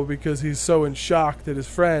go because he's so in shock that his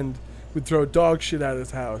friend would throw dog shit at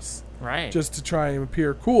his house Right. just to try and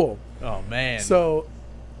appear cool. Oh, man. So,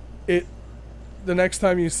 the next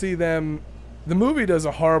time you see them, the movie does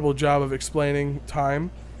a horrible job of explaining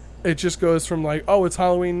time. It just goes from like, oh, it's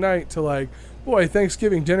Halloween night to like, boy,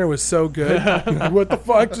 Thanksgiving dinner was so good. What the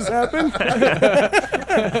fuck just happened?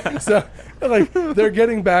 So, like, they're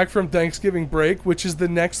getting back from Thanksgiving break, which is the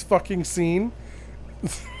next fucking scene,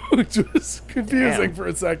 which was confusing Damn. for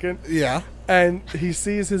a second. Yeah. And he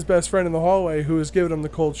sees his best friend in the hallway who has given him the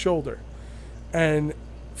cold shoulder. And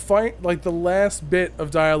like the last bit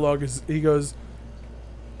of dialogue is he goes,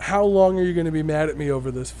 how long are you going to be mad at me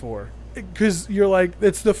over this for? Because you're like,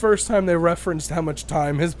 it's the first time they referenced how much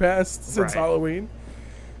time has passed since Right. Halloween.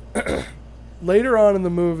 Later on in the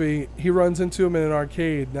movie, he runs into him in an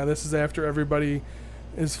arcade. Now, this is after everybody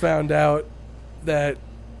is found out that,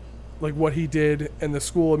 like, what he did, and the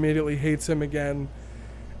school immediately hates him again.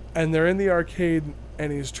 And they're in the arcade,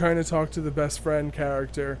 and he's trying to talk to the best friend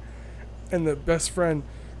character. And the best friend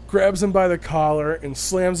grabs him by the collar and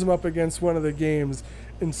slams him up against one of the games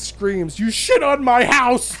and screams, "You shit on my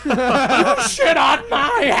house! You shit on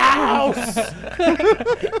my house!"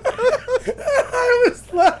 I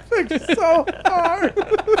was laughing so hard.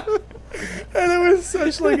 And it was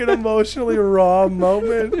such like an emotionally raw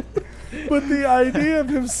moment. But the idea of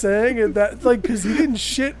him saying it, that like, because he didn't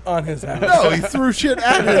shit on his house. No, he threw shit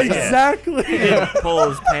at his head. Exactly. Pull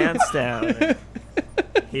his pants down.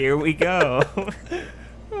 Here we go.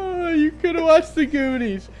 Oh, you could have watched the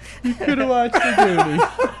Goonies. You could have watched the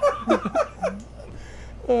Goonies.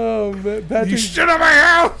 Oh, man. You Patrick, shit on my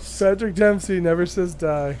house! Patrick Dempsey never says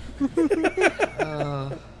die.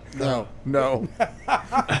 No, no.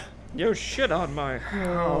 You shit on my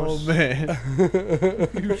Oh, house. man.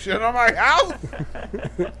 You shit on my house!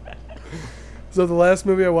 So the last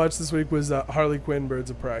movie I watched this week was Harley Quinn: Birds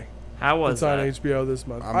of Prey. How was It's on that? HBO this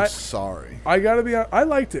month. I'm sorry. I gotta be honest, I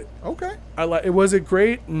liked it. Okay. Was it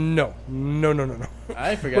great? No.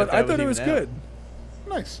 I forgot But that I thought it even was out. good.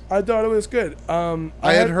 Nice. I thought it was good.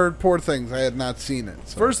 I had heard poor things. I had not seen it.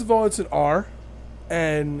 So. First of all, it's an R,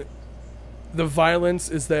 and the violence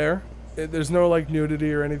is there. There's no like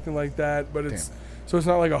nudity or anything like that, but it's Damn so it's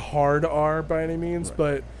not like a hard R by any means, Right.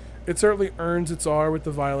 but it certainly earns its R with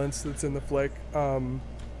the violence that's in the flick.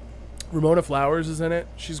 Ramona Flowers is in it.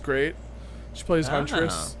 She's great. She plays Ah.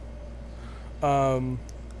 Huntress.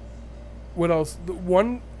 What else? The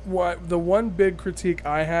one big critique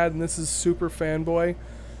I had, and this is super fanboy,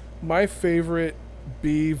 my favorite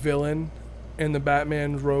B villain in the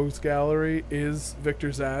Batman Rogues Gallery is Victor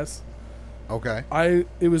Zsasz. Okay.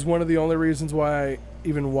 It was one of the only reasons why I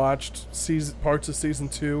even watched parts of season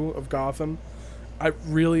 2 of Gotham. I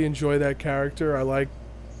really enjoy that character. I like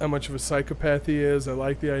how much of a psychopath he is. I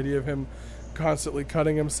like the idea of him constantly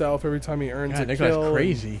cutting himself every time he earns God, a Nicholas kill.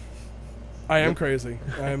 crazy. I am crazy.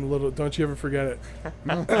 I am a little. Don't you ever forget it.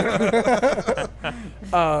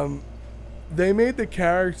 They made the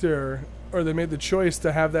character, or they made the choice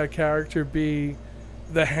to have that character be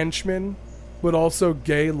the henchman, but also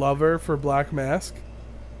gay lover for Black Mask.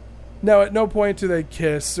 Now, at no point do they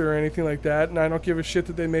kiss or anything like that, and I don't give a shit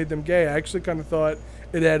that they made them gay. I actually kind of thought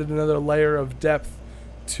it added another layer of depth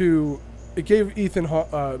to it gave Ethan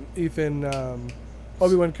Obi-Wan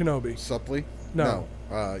Kenobi. Suppley? No.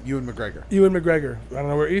 Ewan McGregor. Ewan McGregor. I don't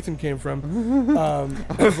know where Ethan came from. I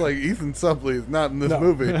was like, Ethan Suppley is not in this No.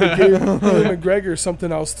 movie. It gave Ewan McGregor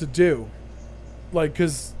something else to do, like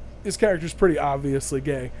because his character's pretty obviously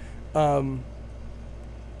gay.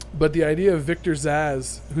 But the idea of Victor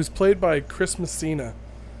Zsasz, who's played by Chris Messina,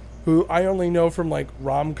 who I only know from like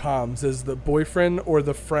rom-coms as the boyfriend or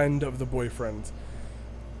the friend of the boyfriend,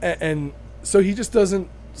 and so he just doesn't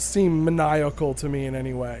seem maniacal to me in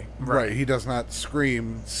any way. Right. He does not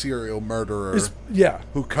scream serial murderer Yeah,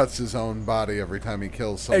 who cuts his own body every time he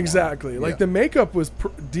kills someone. exactly. Like Yeah. the makeup was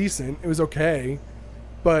decent. It was okay,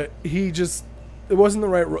 but he just it wasn't the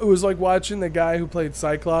right. It was like watching the guy who played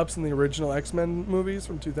Cyclops in the original X-Men movies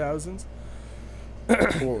from 2000s.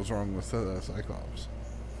 What was wrong with Cyclops?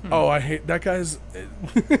 Oh, I hate that guy's.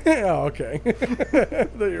 Oh, okay. I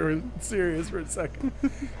thought you were serious for a second.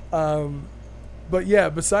 But yeah,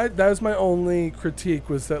 besides that was my only critique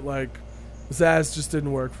was that like Zsasz just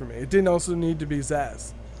didn't work for me. It didn't also need to be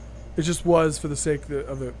Zsasz. It just was for the sake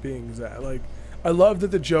of it being Zsasz. Like I love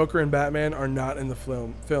that the Joker and Batman are not in the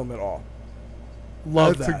film at all.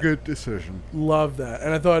 Love That's that. a good decision. Love that.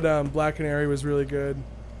 And I thought Black Canary was really good.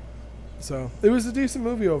 So it was a decent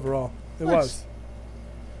movie overall. It Nice. was.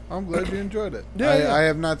 I'm glad you enjoyed it. Yeah. I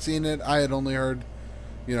have not seen it. I had only heard,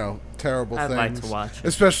 terrible I'd things. like to watch it.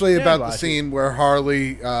 Especially Yeah, about the watch it. scene where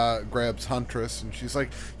Harley grabs Huntress and she's like,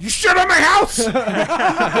 "You shit on my house!"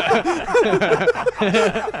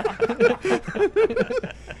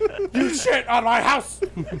 You shit on my house.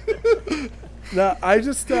 No, I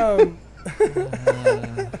just well,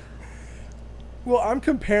 I'm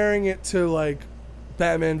comparing it to like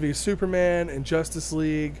Batman v Superman and Justice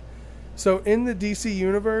League. So in the DC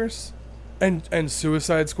universe and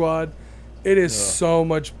Suicide Squad, it is so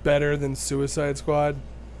much better than Suicide Squad.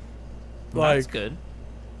 That's Like good.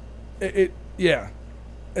 it yeah.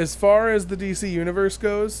 As far as the DC universe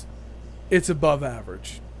goes, it's above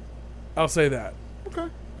average. I'll say that. Okay.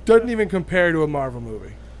 Doesn't even compare to a Marvel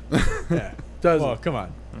movie. Yeah. Doesn't. Well, come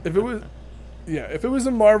on. If it was, if it was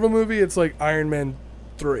a Marvel movie, it's like Iron Man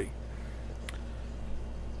 3,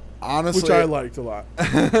 Honestly, which I liked a lot.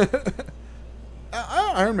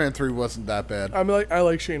 Iron Man 3 wasn't that bad. I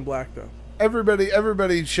like Shane Black though.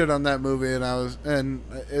 Everybody shit on that movie, and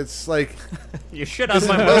it's like, You shit on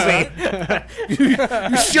my movie. you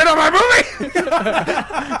shit on my movie.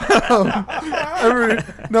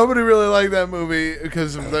 Nobody really liked that movie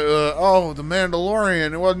because of the the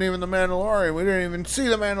Mandalorian. It wasn't even the Mandalorian. We didn't even see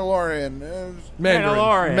the Mandalorian. It was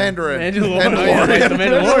Mandalorian. Mandarin. Mandalorian. The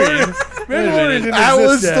Mandalorian. Mandalorian didn't That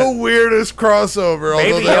was exist the yet. weirdest crossover,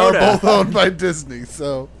 although Baby they are Yoda. both owned by Disney,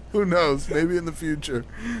 so who knows? Maybe in the future.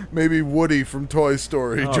 Maybe Woody from Toy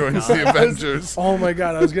Story joins the Avengers. Oh my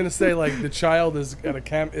god! I was gonna say like the child is at a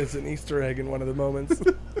camp is an Easter egg in one of the moments.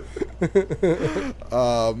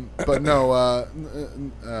 But no,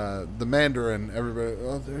 the Mandarin,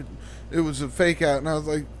 everybody, it was a fake out, and I was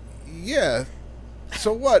like, yeah,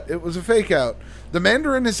 so what? It was a fake out. The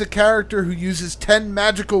Mandarin is a character who uses 10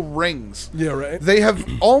 magical rings. Yeah, right. They have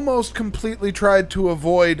almost completely tried to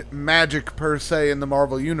avoid magic per se in the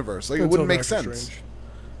Marvel universe. Like, it wouldn't make Doctor sense. Strange.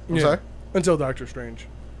 I'm sorry? Until Doctor Strange.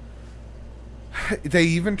 They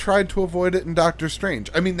even tried to avoid it in Doctor Strange.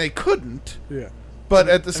 I mean, they couldn't, Yeah. but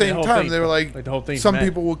at the the same whole time, thing- they were like like the whole thing's some meant.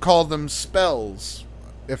 people would call them spells.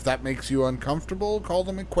 If that makes you uncomfortable, call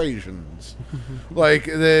them equations.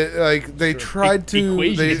 They tried to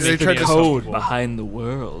Equations they make tried me to code behind the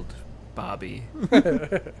world, Bobby.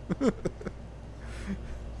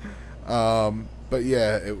 but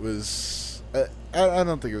yeah, it was. I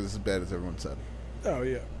don't think it was as bad as everyone said. Oh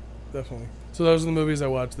yeah, definitely. So those are the movies I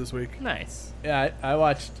watched this week. Nice. Yeah, I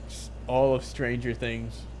watched all of Stranger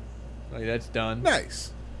Things. Like, that's done.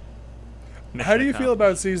 Nice. How do you feel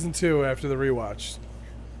about season 2 after the rewatch?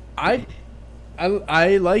 I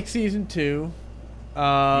like season 2.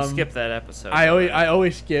 You skipped that episode. I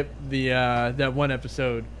always skip the that one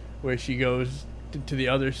episode where she goes to the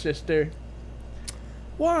other sister.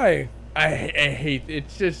 Why? I hate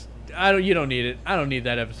it's just you don't need it. I don't need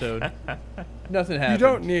that episode. Nothing happens. You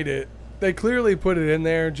don't need it. They clearly put it in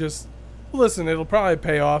there. Just listen. It'll probably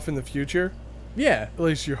pay off in the future. Yeah, At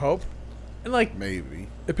least you hope. and like Maybe.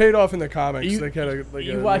 It paid off in the comics. You- They kind of like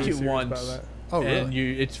you a watch it miniseries once. about that. Oh, and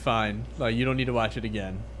really? it's fine. Like, you don't need to watch it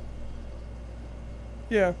again.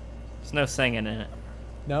 Yeah. There's no singing in it.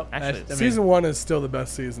 No, Actually, Season 1 is still the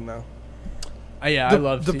best season though. yeah, The, I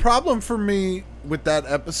love the problem for me with that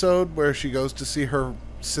episode where she goes to see her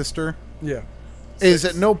sister Yeah. is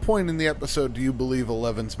at no point in the episode do you believe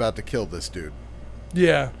Eleven's about to kill this dude.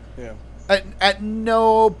 Yeah. Yeah. At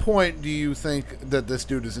no point do you think that this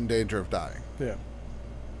dude is in danger of dying. Yeah.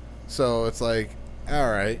 So it's like, all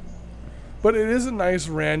right. But it is a nice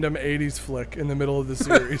random 80s flick in the middle of the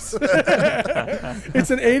series. It's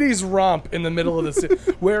an 80s romp in the middle of the series.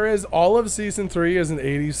 Whereas all of season 3 is an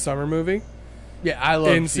 80s summer movie. Yeah, I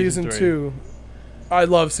love In season 3. 2, I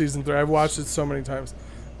love season 3. I've watched it so many times.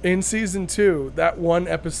 In season 2, that one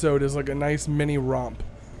episode is like a nice mini romp.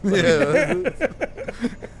 Yeah.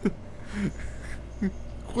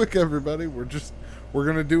 Quick, everybody. We're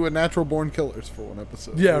going to do a Natural Born Killers for one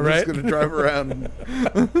episode. Yeah, we're right? just going to drive around.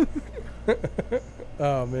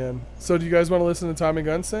 Oh, man. So do you guys want to listen to Tommy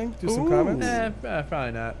Gunn sing? Do some comments?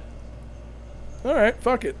 Probably not. All right,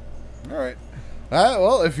 fuck it. All right.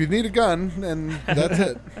 Well, if you need a gun, then that's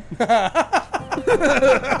it.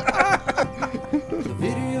 The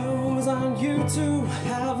videos on YouTube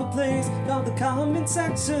have a place called the comment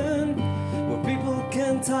section where people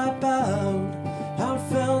can type out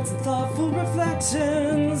heartfelt and thoughtful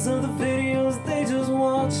reflections of the videos they just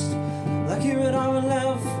watched. Like here at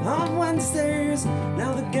RLF on Wednesdays,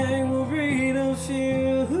 now the gang will read a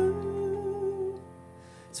few.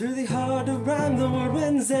 It's really hard to rhyme the word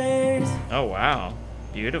Wednesdays. Oh, wow.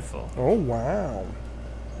 Beautiful. Oh, wow.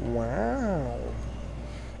 Wow.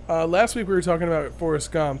 Last week we were talking about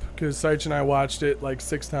Forrest Gump because Seich and I watched it like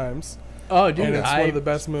 6 times. Oh, dude, And it's one of the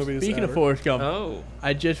best movies Speaking ever. of Forrest Gump, Oh.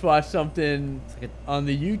 I just watched something like on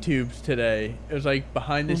the YouTubes today. It was like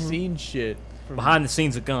behind the scenes shit Behind the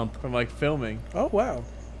scenes of Gump. from like filming. Oh, wow.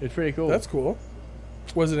 It's pretty cool. That's cool.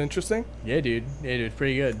 Was it interesting? Yeah, dude. Yeah, dude, it's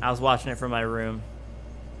pretty good. I was watching it from my room.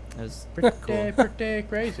 It was cool. Pretty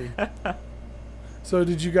crazy. So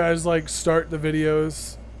did you guys like start the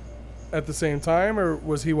videos at the same time, or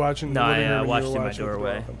was he watching? No, the living I room and you watched were it in my watching with the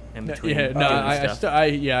doorway. both of them? In between. Yeah, no, doing stuff.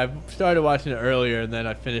 I started watching it earlier and then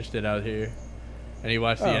I finished it out here, and he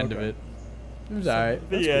watched the Oh, end of okay. it. It was alright.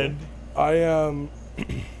 That's cool.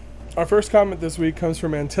 Our first comment this week comes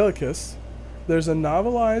from Antilochus. There's a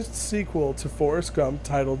novelized sequel to Forrest Gump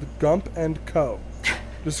titled Gump and Co.,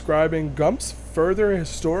 describing Gump's further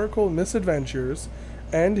historical misadventures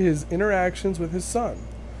and his interactions with his son,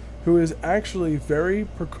 who is actually very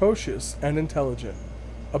precocious and intelligent,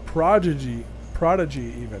 a prodigy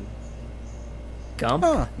even. Gump?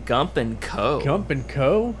 Huh. Gump and Co. Gump and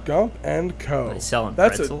Co. Gump and Co. Are they selling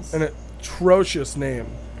That's pretzels? an atrocious name,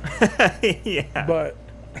 Yeah. but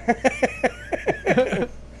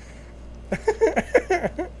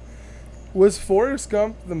was Forrest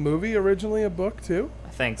Gump the movie originally a book too? I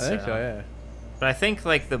think I so. think so, yeah. But I think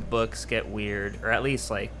like the books get weird, or at least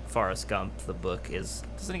like Forrest Gump, the book is.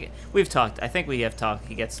 Doesn't it get? We've talked. I think we have talked.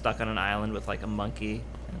 He gets stuck on an island with like a monkey.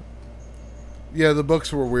 Yeah, the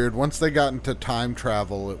books were weird. Once they got into time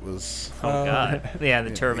travel, it was. Oh God. Yeah, the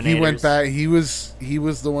Terminator. He went back. He was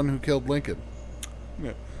the one who killed Lincoln.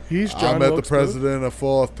 He's John I met the Wilkes Booth. president a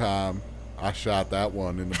 4th time. I shot that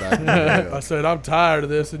one in the back of the I head. said, I'm tired of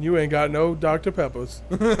this, and you ain't got no Dr. Peppers.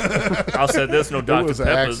 I said there's no Dr. was an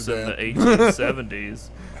Peppers in the accident. 1870s.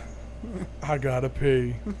 I gotta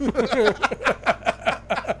pee.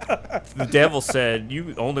 The devil said,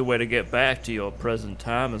 "You only way to get back to your present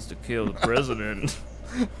time is to kill the president."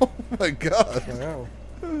 Oh my God. Wow.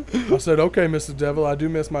 I said, okay, Mr. Devil, I do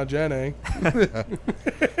miss my Jenny. I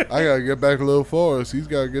gotta get back to Little Forrest. He's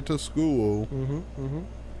gotta get to school.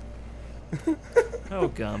 Oh,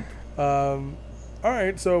 Gump. All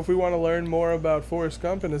right, so if we want to learn more about Forrest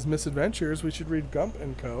Gump and his misadventures, we should read Gump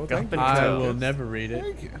and Co. Gump Thank and you. I Co. will never read it,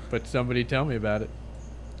 Thank you. but somebody tell me about it.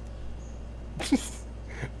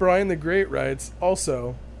 Brian the Great writes,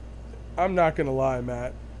 also, I'm not going to lie,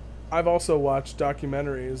 Matt. I've also watched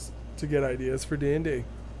documentaries to get ideas for D&D.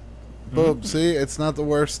 Boom. See, it's not the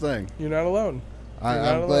worst thing. You're not alone. You're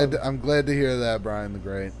not I'm glad. alone. I'm glad to hear that, Brian the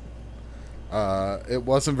Great. It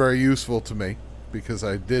wasn't very useful to me because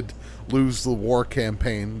I did lose the war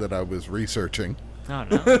campaign that I was researching, Oh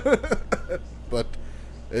no. but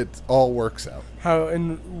it all works out. How,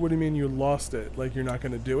 and what do you mean you lost it? Like you're not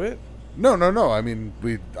going to do it? No. I mean,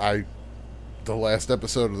 the last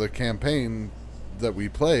episode of the campaign that we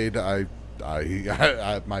played, my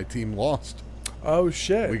team lost. Oh,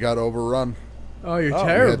 shit. We got overrun. Oh, you're Oh,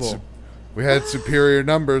 terrible. We had superior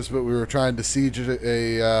numbers, but we were trying to siege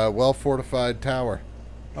a well-fortified tower.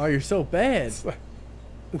 Oh, you're so bad.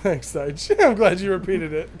 Thanks, Deitch. I'm glad you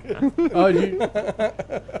repeated it. Oh, you.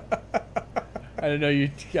 I didn't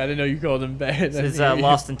know you called him bad. It's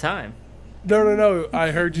Lost in Time. No. I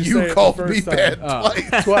heard you, say You it called the me first bad time. Oh.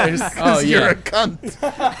 twice. Twice. Oh, You're yeah. a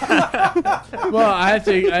cunt. Well, I have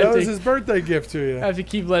to. That was his birthday gift to I you. have to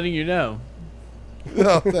keep letting you know.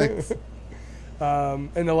 No, thanks.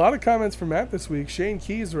 And a lot of comments from Matt this week. Shane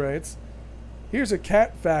Keys writes, Here's a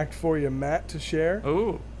cat fact for you, Matt, to share.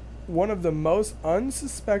 Ooh. One of the most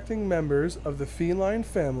unsuspecting members of the feline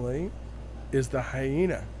family is the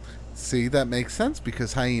hyena. See, that makes sense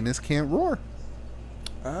because hyenas can't roar.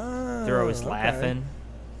 Ah, They're always okay. laughing.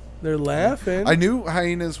 They're laughing. I knew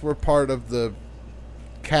hyenas were part of the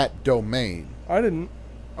cat domain. I didn't.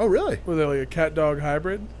 Oh, really? Were they like a cat dog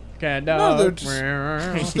hybrid? Cat No, dog. they're just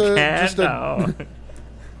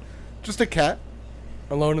just a cat.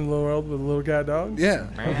 Alone in the world with a little cat dog?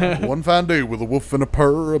 Yeah. One fine day with a wolf and a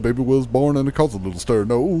purr, a baby was born and it caused a little stir.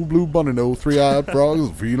 No blue bunny, no three-eyed frog, a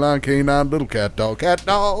feline canine little cat dog. Cat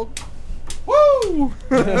dog. Woo!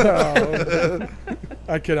 I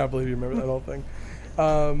cannot believe you remember that whole thing.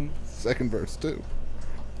 Second verse too.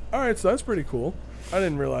 All right, so that's pretty cool. I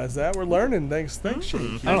didn't realize that. We're learning. Thanks,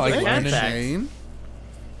 Shane. I don't like Cat learning. facts. Shane.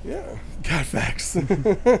 Yeah, cat facts.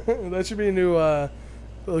 That should be a new.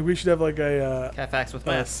 Like we should have like a Cat facts with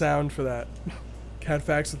Matt. sound for that. Cat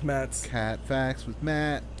facts with Matt's. Cat facts with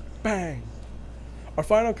Matt. Bang. Our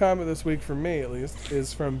final comment this week, from me at least,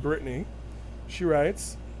 is from Brittany. She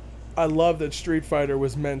writes, "I love that Street Fighter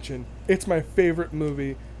was mentioned. It's my favorite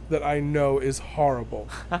movie that I know is horrible,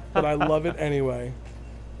 but I love it anyway.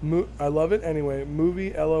 I love it anyway.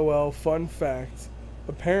 Movie LOL. Fun fact: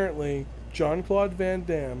 apparently, Jean-Claude Van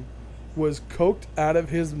Damme was coked out of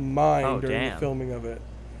his mind during the damn. filming of it.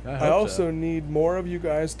 I hope also so. need more of you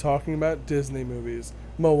guys talking about Disney movies.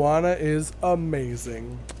 Moana is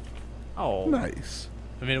amazing." Oh. Nice.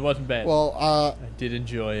 I mean, it wasn't bad. Well, I did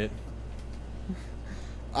enjoy it.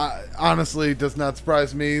 honestly, it does not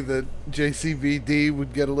surprise me that JCVD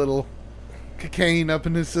would get a little cocaine up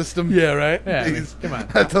in his system. Yeah, right? Yeah, I mean, He's- come on.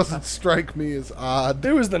 That doesn't strike me as odd.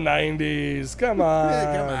 It was the 90s. Come on.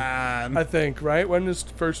 Yeah, come on. I think, right? When was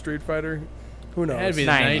first Street Fighter? Who knows? It had to be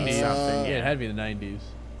the 90 90s. something, Yeah, yeah. it had to be the 90s.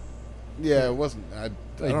 Yeah, it wasn't. I Like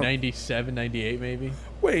don't- 97, 98 maybe.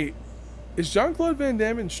 Wait, is Jean-Claude Van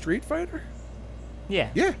Damme in Street Fighter? Yeah.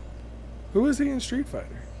 Yeah, Who is he in Street Fighter?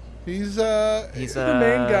 He's he's The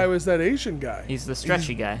main guy was that Asian guy. He's the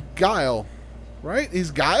stretchy guy. Guile, right?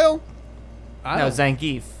 He's Guile. I No, don't,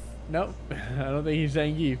 Zangief. no, I don't think he's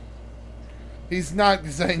Zangief. He's not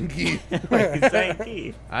Zangief.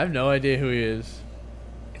 Zangief. I have no idea who he is.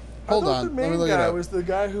 Hold I thought on, the let me main look it guy up. was the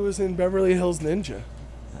guy who was in Beverly Hills Ninja.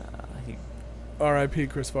 He- R.I.P.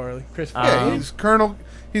 Chris Farley. Chris. Yeah, he's Colonel.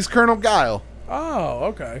 He's Colonel Guile. Oh,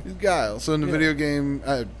 okay. He's Guile. So in the Yeah. video game,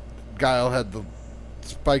 Guile had the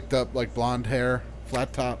spiked up like blonde hair,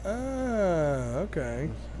 flat top. Ah, okay.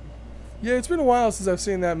 Yeah, it's been a while since I've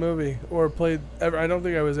seen that movie or played ever. I don't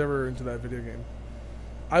think I was ever into that video game.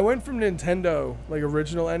 I went from Nintendo, like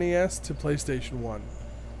original NES, to PlayStation 1.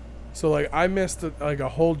 So like I missed like a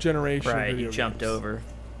whole generation of Right, video you jumped games. over.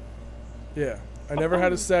 Yeah. I never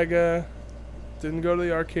had a Sega. Didn't go to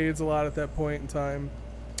the arcades a lot at that point in time.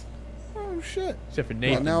 Oh shit! Except for Well,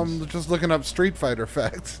 Nathan. now I'm just looking up Street Fighter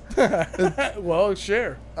facts. Well,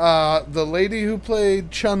 sure. The lady who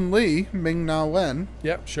played Chun Li, Ming Na Wen,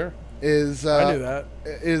 Yep, sure. is I knew that.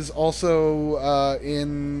 is also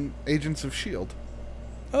in Agents of Shield.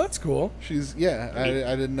 Oh, that's cool. She's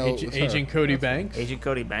I didn't know it was her. Agent Cody Banks. Agent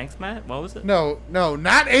Cody Banks, Matt? What was it? No,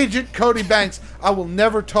 not Agent Cody Banks. I will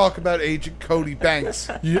never talk about Agent Cody Banks.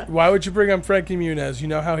 Why would you bring up Frankie Muniz? You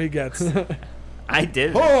know how he gets. I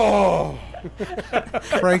did. Oh,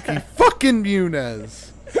 Frankie fucking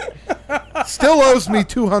Muniz still owes me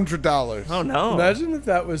 $200. Oh, no. Imagine if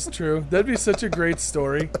that was true. That'd be such a great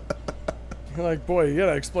story. You're like, boy, you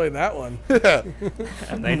gotta explain that one. Yeah,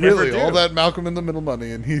 And they never really, do. all that Malcolm in the Middle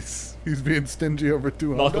money, and he's being stingy over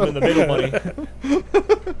 $200. Malcolm in the middle money.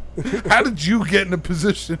 How did you get in a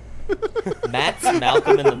position? Matt's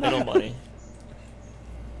Malcolm in the middle money.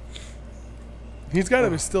 He's gotta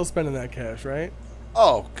be still spending that cash, right?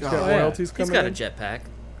 Oh Got God! yeah. royalties He's coming got a in. jetpack.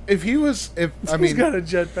 If he was, if I He's mean, got a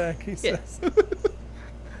jetpack. He Yes. says.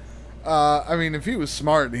 I mean, if he was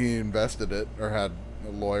smart, he invested it or had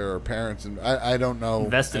a lawyer or parents, and I don't know.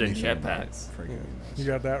 Invested in anything about jetpacks. freaking You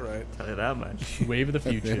got that right. Tell you that much. Wave of the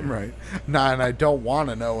Muniz. future. Right. Nah, and I don't want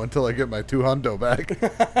to know until I get my $200 back.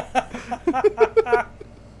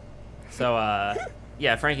 So,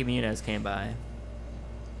 yeah, Frankie Muniz came by.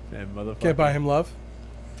 That motherfucker. Can't buy him love.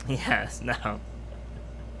 Yes, no.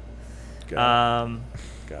 Got it.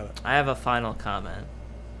 Got it. I have a final comment.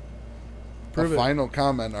 Prove a it. final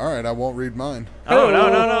comment. All right, I won't read mine. Oh, no.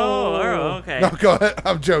 Oh, okay. No, go ahead.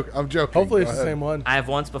 I'm joking. Hopefully Go it's the ahead. same one. I have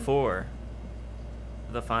once before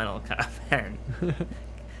the final comment.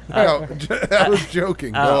 No, I was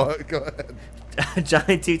joking. Oh. Go ahead.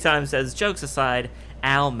 Johnny Two Times says, jokes aside,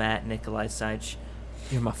 Al, Matt, Nikolai Seitz,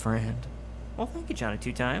 you're my friend. Well, thank you, Johnny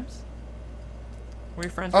Two Times. We're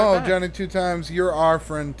your friends. Right Oh, back. Johnny Two Times, you're our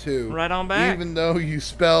friend too. Right on back. Even though you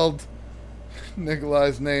spelled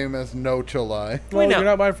Nikolai's name as No Chalai. Well, know. you're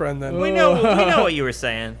not my friend then. We know what you were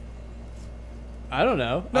saying. I don't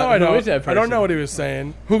know. No, I Who don't. is that I don't know person? what he was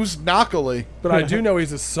saying, Who's Knockily? but I do know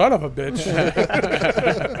he's a son of a bitch.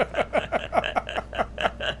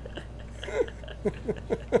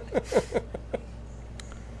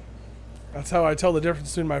 That's how I tell the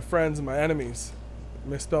difference between my friends and my enemies.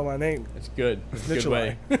 Misspell my name. It's good. It's a good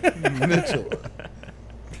way. Nikolai.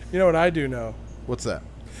 You know what I do know? What's that?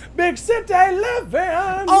 Big city living.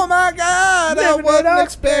 Oh my God! I Living it wasn't up in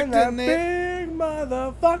expecting that it. big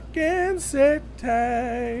motherfucking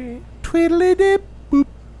city. Tweedly dip boop.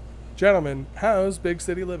 Gentlemen, how's big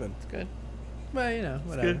city living? It's good. Well, you know,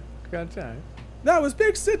 whatever. Good time. That was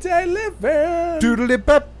big city living. Doodly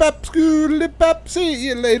bop bop scoodly bop. See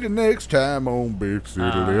you later next time on Big City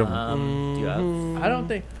Living. Do you have? I don't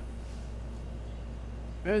think.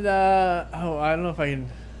 I don't know if I can.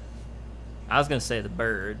 I was gonna say the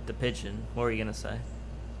bird, the pigeon. What were you gonna say?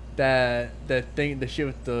 The shit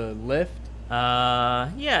with the lift.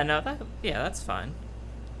 Yeah, no, that's fine.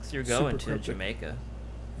 'Cause you're going to cryptic. Jamaica,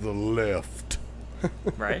 The left.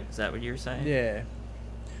 right? Is that what you were saying? Yeah.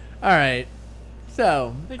 All right.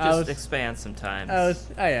 So We I just was. expand sometimes.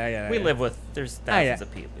 Yeah. We live with there's thousands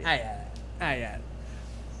of people.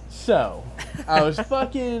 So I was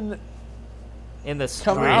fucking In the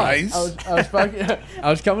coming. street. Nice. I was fucking. I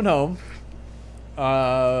was coming home.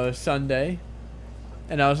 Sunday,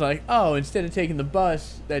 and I was like, oh, instead of taking the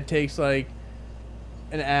bus that takes like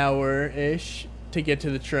an hour ish to get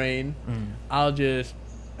to the train, I'll just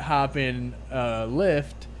hop in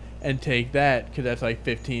Lyft and take that because that's like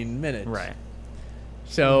 15 minutes. Right.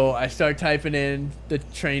 So I start typing in the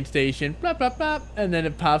train station, blah, blah, blah, and then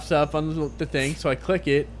it pops up on the thing. So I click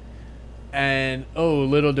it, and oh,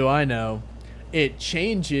 little do I know, it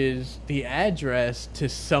changes the address to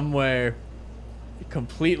somewhere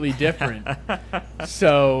completely different.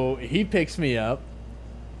 So he picks me up,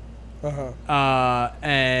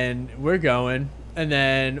 and we're going, and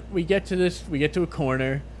then we get to a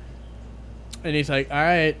corner, and he's like, all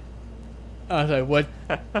right. I was like, what?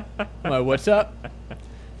 I'm like, what's up?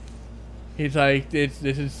 He's like,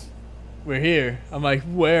 we're here. I'm like,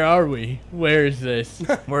 where are we? Where is this?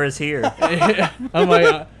 Where is here? I'm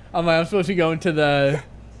like, I'm supposed to go into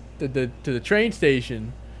the train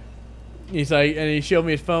station. He's like, and he showed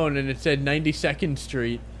me his phone, and it said 92nd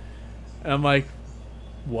Street. And I'm like,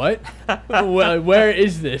 what? Where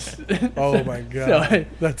is this? Oh my god,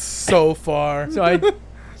 that's so far.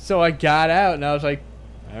 So I got out, and I was like,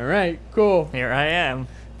 all right, cool, Here I am.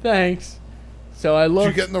 thanks. So I Did looked.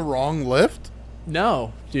 you get in the wrong lift?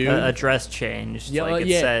 No, dude. Address changed. Yeah, like it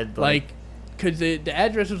yeah, said. Like, because the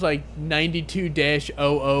address was like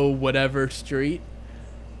 92-00 whatever street,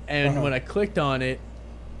 and when I clicked on it,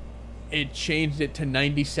 it changed it to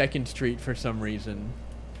 92nd Street for some reason.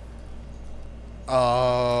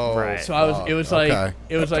 Oh. Right. So it was okay.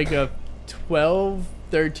 like a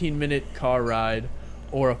 13 minute car ride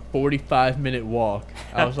or a 45-minute walk.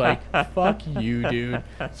 I was like, fuck you, dude.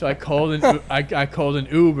 So I called I called an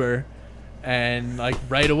Uber, and like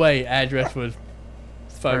right away address was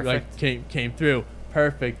like came through.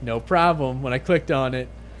 Perfect, no problem. When I clicked on it,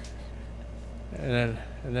 and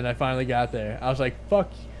then I finally got there. I was like,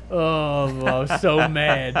 fuck. Oh, I was so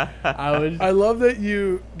mad. I love that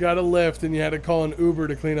you got a lift and you had to call an Uber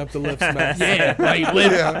to clean up the lift's mess. Yeah, like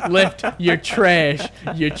lift your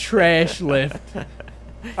trash lift.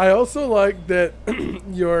 I also like that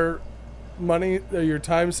your your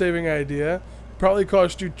time-saving idea probably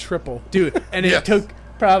cost you triple. Dude, and it Yes. took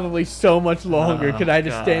probably so much longer because I had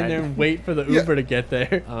to God. stand there and wait for the Yeah. Uber to get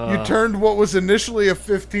there. You turned what was initially a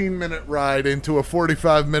 15-minute ride into a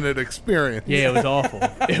 45-minute experience. Yeah, it was awful.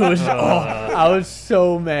 It was awful. I was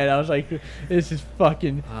so mad. I was like, this is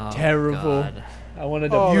fucking Oh, terrible. God. I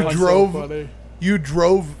wanted to. Oh, You that's drove- So funny. You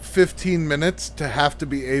drove 15 minutes to have to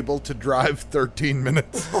be able to drive 13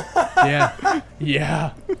 minutes. Yeah.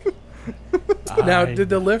 Yeah. Now, I- did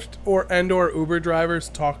the Lyft or Uber drivers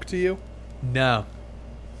talk to you? No.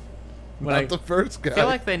 When Not I, the first guy. I feel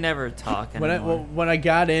like they never talk anymore. when I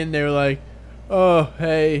got in, they were like, "Oh,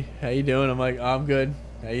 hey, how you doing?" I'm like, "I'm good.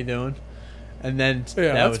 How you doing?" And then Yeah,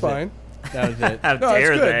 that that's was fine. It. That was it. How No, that's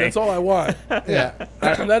dare good. they? That's all I want. yeah.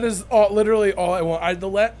 That is literally all I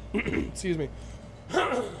want. Excuse me.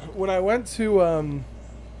 When I went to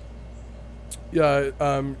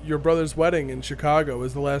your brother's wedding in Chicago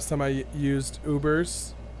was the last time I used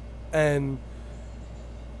Ubers, and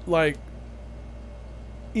like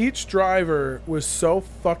each driver was so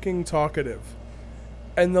fucking talkative.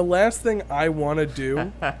 And the last thing I want to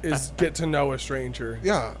do is get to know a stranger.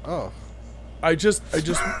 Yeah. Oh. I just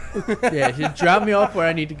Yeah, just drop me off where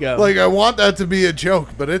I need to go. Like, I want that to be a joke,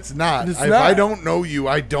 but it's not. It's If not. I don't know you,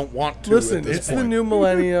 I don't want to. listen. at this It's the point. new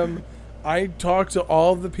millennium. I talk to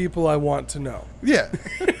all of the people I want to know. Yeah.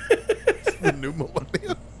 It's the new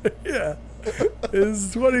millennium. Yeah, it's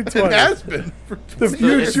It 2020. has been. For The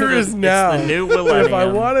future It's the- is now. It's the new If I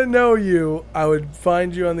millennium. want to know you, I would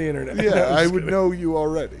find you on the internet. yeah, I'm I just would kidding. know you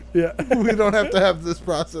already. Yeah. We don't have to have this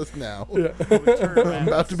process now. Yeah. I'm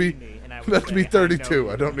about to be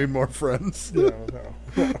 32. I don't need more friends. No.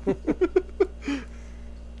 That's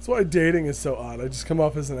why dating is so odd. I just come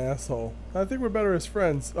off as an asshole. I think we're better as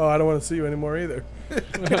friends. Oh, I don't want to see you anymore either.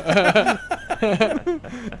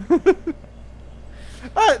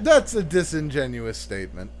 That's a disingenuous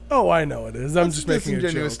statement. Oh, I know it is. I'm That's just a making a joke.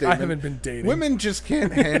 disingenuous I statement. haven't been dating. Women just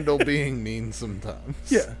can't handle being mean sometimes.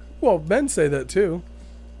 Yeah. Well, men say that too.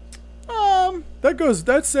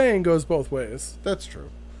 That saying goes both ways. That's true.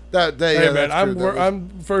 Hey, Hey man, that's true. I'm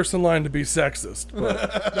first in line to be sexist.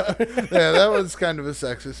 But Yeah, that was kind of a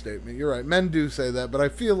sexist statement. You're right. Men do say that, but I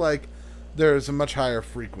feel like there's a much higher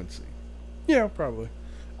frequency. yeah, probably.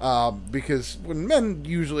 Because when men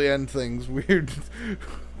usually end things weird,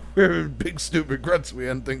 we're big stupid grunts. We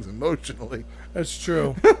end things emotionally. That's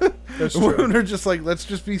true. That's Women true. are just like, let's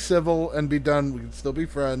just be civil and be done. We can still be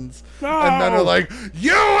friends. No! And men are like,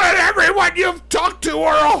 you and everyone you've talked to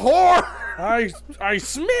are a whore. I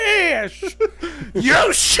smash.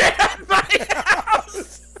 You shit at my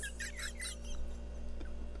house.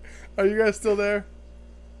 Are you guys still there?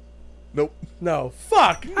 Nope. No.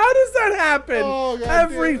 Fuck. How does that happen? Oh, God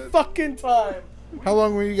every damn it. fucking time? How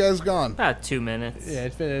long were you guys gone? About 2 minutes. yeah,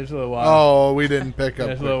 it's been a little while. Oh, we didn't pick up.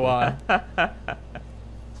 It's a little while.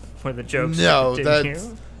 For the jokes. No,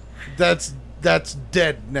 continue. that's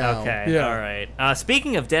dead now. Okay. Yeah. All right.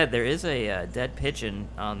 Speaking of dead, there is a dead pigeon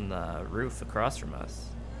on the roof across from us.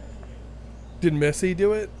 Did Missy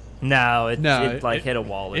do it? No, it No, like it- hit a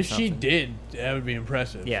wall or If something. she did, that would be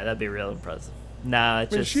impressive. Yeah, that'd be real impressive. No, it I mean,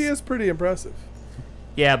 just she is pretty impressive.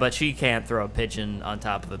 Yeah, but she can't throw a pigeon on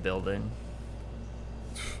top of a building.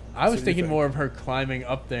 I was you thinking think? more of her climbing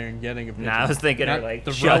up there and getting a pigeon. Nah, I was thinking her Not like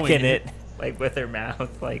throwing chucking it like with her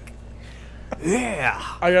mouth, like yeah.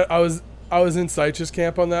 I was in Sitges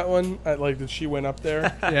camp on that one. That she went up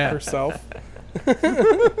there Yeah. herself.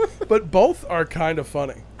 But both are kind of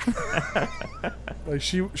funny. Like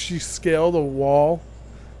she scaled a wall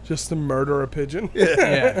just to murder a pigeon.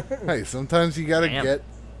 Yeah. Hey, sometimes you gotta Damn.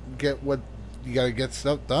 get what you gotta get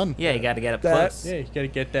stuff done. Yeah, you got to get up That- close. Yeah, you gotta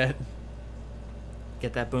get that.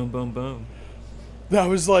 Get that boom, boom, boom. That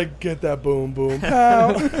was like, get that boom boom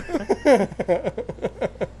pow.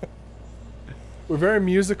 We're very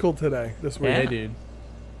musical today. This week. Yeah, Yeah. dude.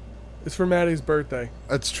 It's for Maddie's birthday.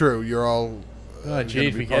 That's true. You're all. Oh, gonna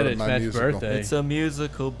geez, be we part get of it. It's my Matt's musical. birthday. It's a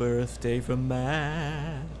musical birthday for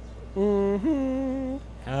Matt. Mm-hmm.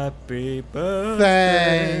 Happy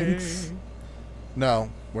birthday. Thanks. No,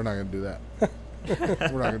 we're not gonna do that.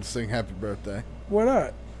 We're not gonna sing Happy Birthday Why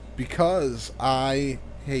not? because I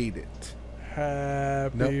hate it.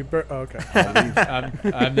 Happy Nope. birthday. Okay.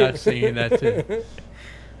 I'm not singing that too.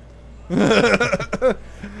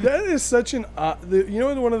 That is such an odd. You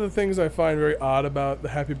know, one of the things I find very odd about the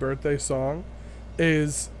Happy Birthday song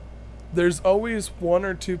is there's always one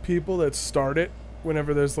or two people that start it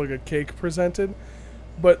whenever there's like a cake presented,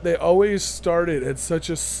 but they always start it at such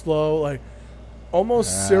a slow, like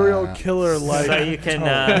almost serial killer like. So you can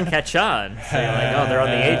tone. catch on. So you're like, oh, they're on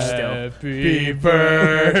the age still. Happy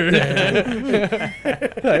birthday.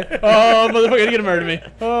 Oh, motherfucker, you're gonna murder me.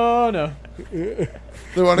 Oh, no.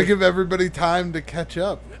 They want to give everybody time to catch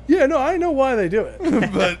up. Yeah, no, I know why they do it,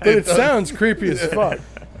 but it sounds creepy as fuck.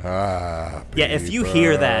 Happy Yeah, if you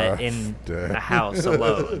hear that in birthday. a house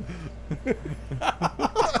alone,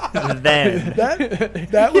 then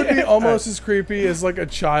That would be almost as creepy as like a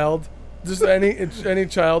child. Just any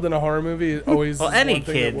child in a horror movie is always. well, is any one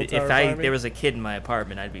thing that will kid. If terrify me. there was a kid in my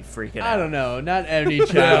apartment, I'd be freaking out. I don't know. Not any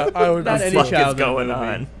child. I would not be any What the fuck child is in the going movie.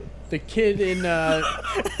 on? The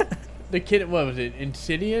kid in what was it?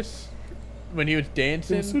 Insidious? When he was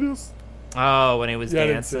dancing? Insidious? Oh, when he was Yeah, I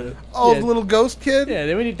didn't see dancing. it. Oh, Yeah. the little ghost kid? Yeah,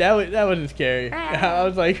 that wasn't scary. I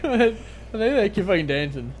was like, maybe that kid fucking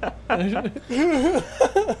dancing.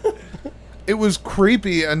 It was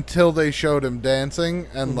creepy until they showed him dancing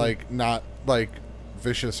and like not like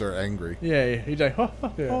vicious or angry. Yeah, he's like, oh,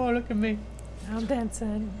 Yeah. look at me. I'm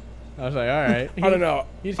dancing. I was like, all right. I don't know.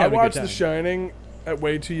 He's I having a good watched The time. Shining at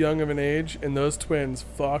way too young of an age, and those twins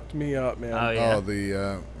fucked me up, man. Oh yeah. Oh,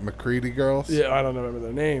 the McCready girls? Yeah, I don't remember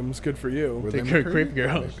their names. Good for you. Were The they creep McCready?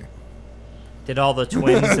 girls. Maybe. Did all the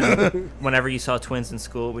twins, whenever you saw twins in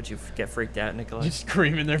school, would you get freaked out, Nikolai? Just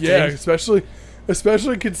scream in their Yeah, face.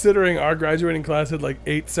 especially considering our graduating class had like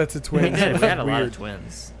 8 sets of We twins. did. It was We had a lot of weird.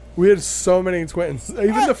 twins. We had so many twins.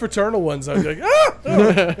 Even the fraternal ones. I'd be like, ah!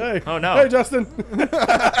 Oh, hey. Oh, no. Hey, Justin.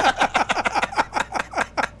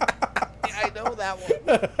 I know that one.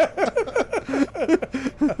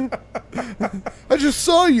 I just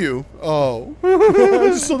saw you. Oh. I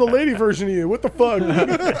just saw the lady version of you. What the fuck?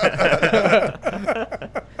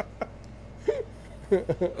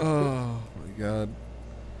 Oh my god.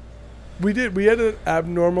 We had an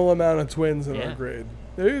abnormal amount of twins in Yeah. our grade.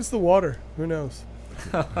 Maybe it's the water. Who knows?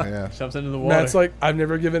 Yeah. Something in the water. Matt's like, I've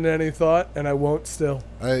never given it any thought, and I won't still.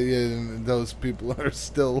 Yeah, those people are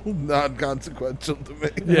still non-consequential to me.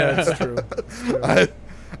 Yeah, it's true.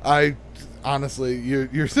 I honestly,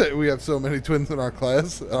 you're saying we have so many twins in our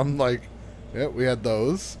class. I'm like, yeah, we had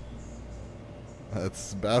those.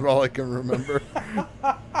 That's about all I can remember.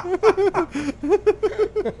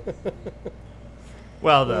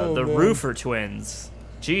 Well, Oh, the man. roofer twins.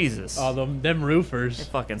 Jesus. Oh, them They roofers.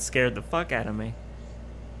 fucking scared the fuck out of me.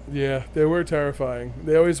 Yeah, they were terrifying.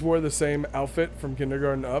 They always wore the same outfit from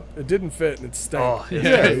kindergarten up. It didn't fit, and it stank. Oh, it's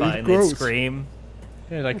Yeah, terrifying. They'd gross. scream.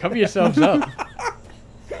 Yeah, like cover yourselves up.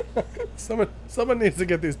 Someone needs to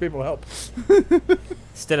get these people help.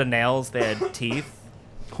 Instead of nails, they had teeth.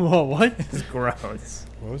 Whoa, what? It's gross.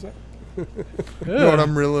 What was that? You know what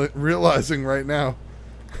I'm realizing right now?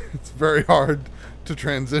 It's very hard to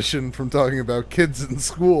transition from talking about kids in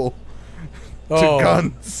school to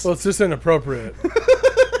guns. Well, it's just inappropriate.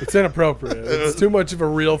 It's inappropriate. It's too much of a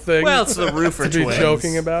real thing Well, it's the roofer to be twins.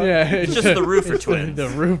 joking about. Yeah, It's just the roofer it's twins. The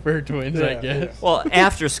roofer twins, I Yeah. guess. Well,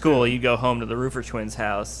 after school, you go home to the roofer twins'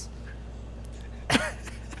 house.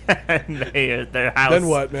 And their house. Then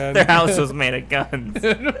what, man? Their house was made of guns.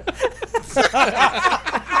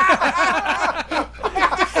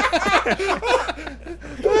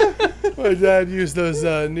 My dad used those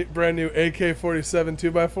brand new AK-47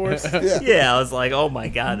 2x4s. Yeah, I was like, oh my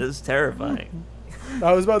god, this is terrifying.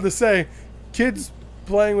 I was about to say, kids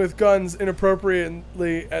playing with guns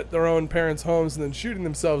inappropriately at their own parents' homes and then shooting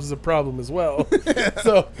themselves is a problem as well.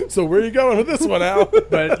 So where are you going with this one, Al?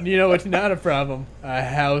 But you know, it's not a problem. A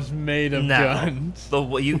house made of No, guns.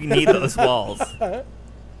 you need those walls. I'm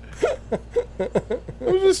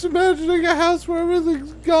just imagining a house where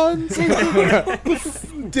everything's guns.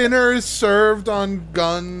 Dinner is served on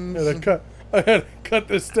guns. I had to cut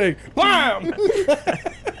this steak. Bam!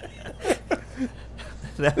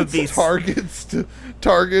 That would be Targets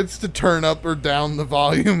to turn up or down the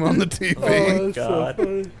volume on the TV. Oh, that's God. so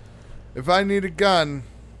funny. If I need a gun,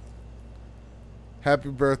 happy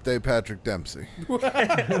birthday, Patrick Dempsey.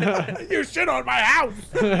 You shit on my house!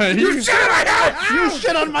 You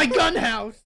shit on my gun house!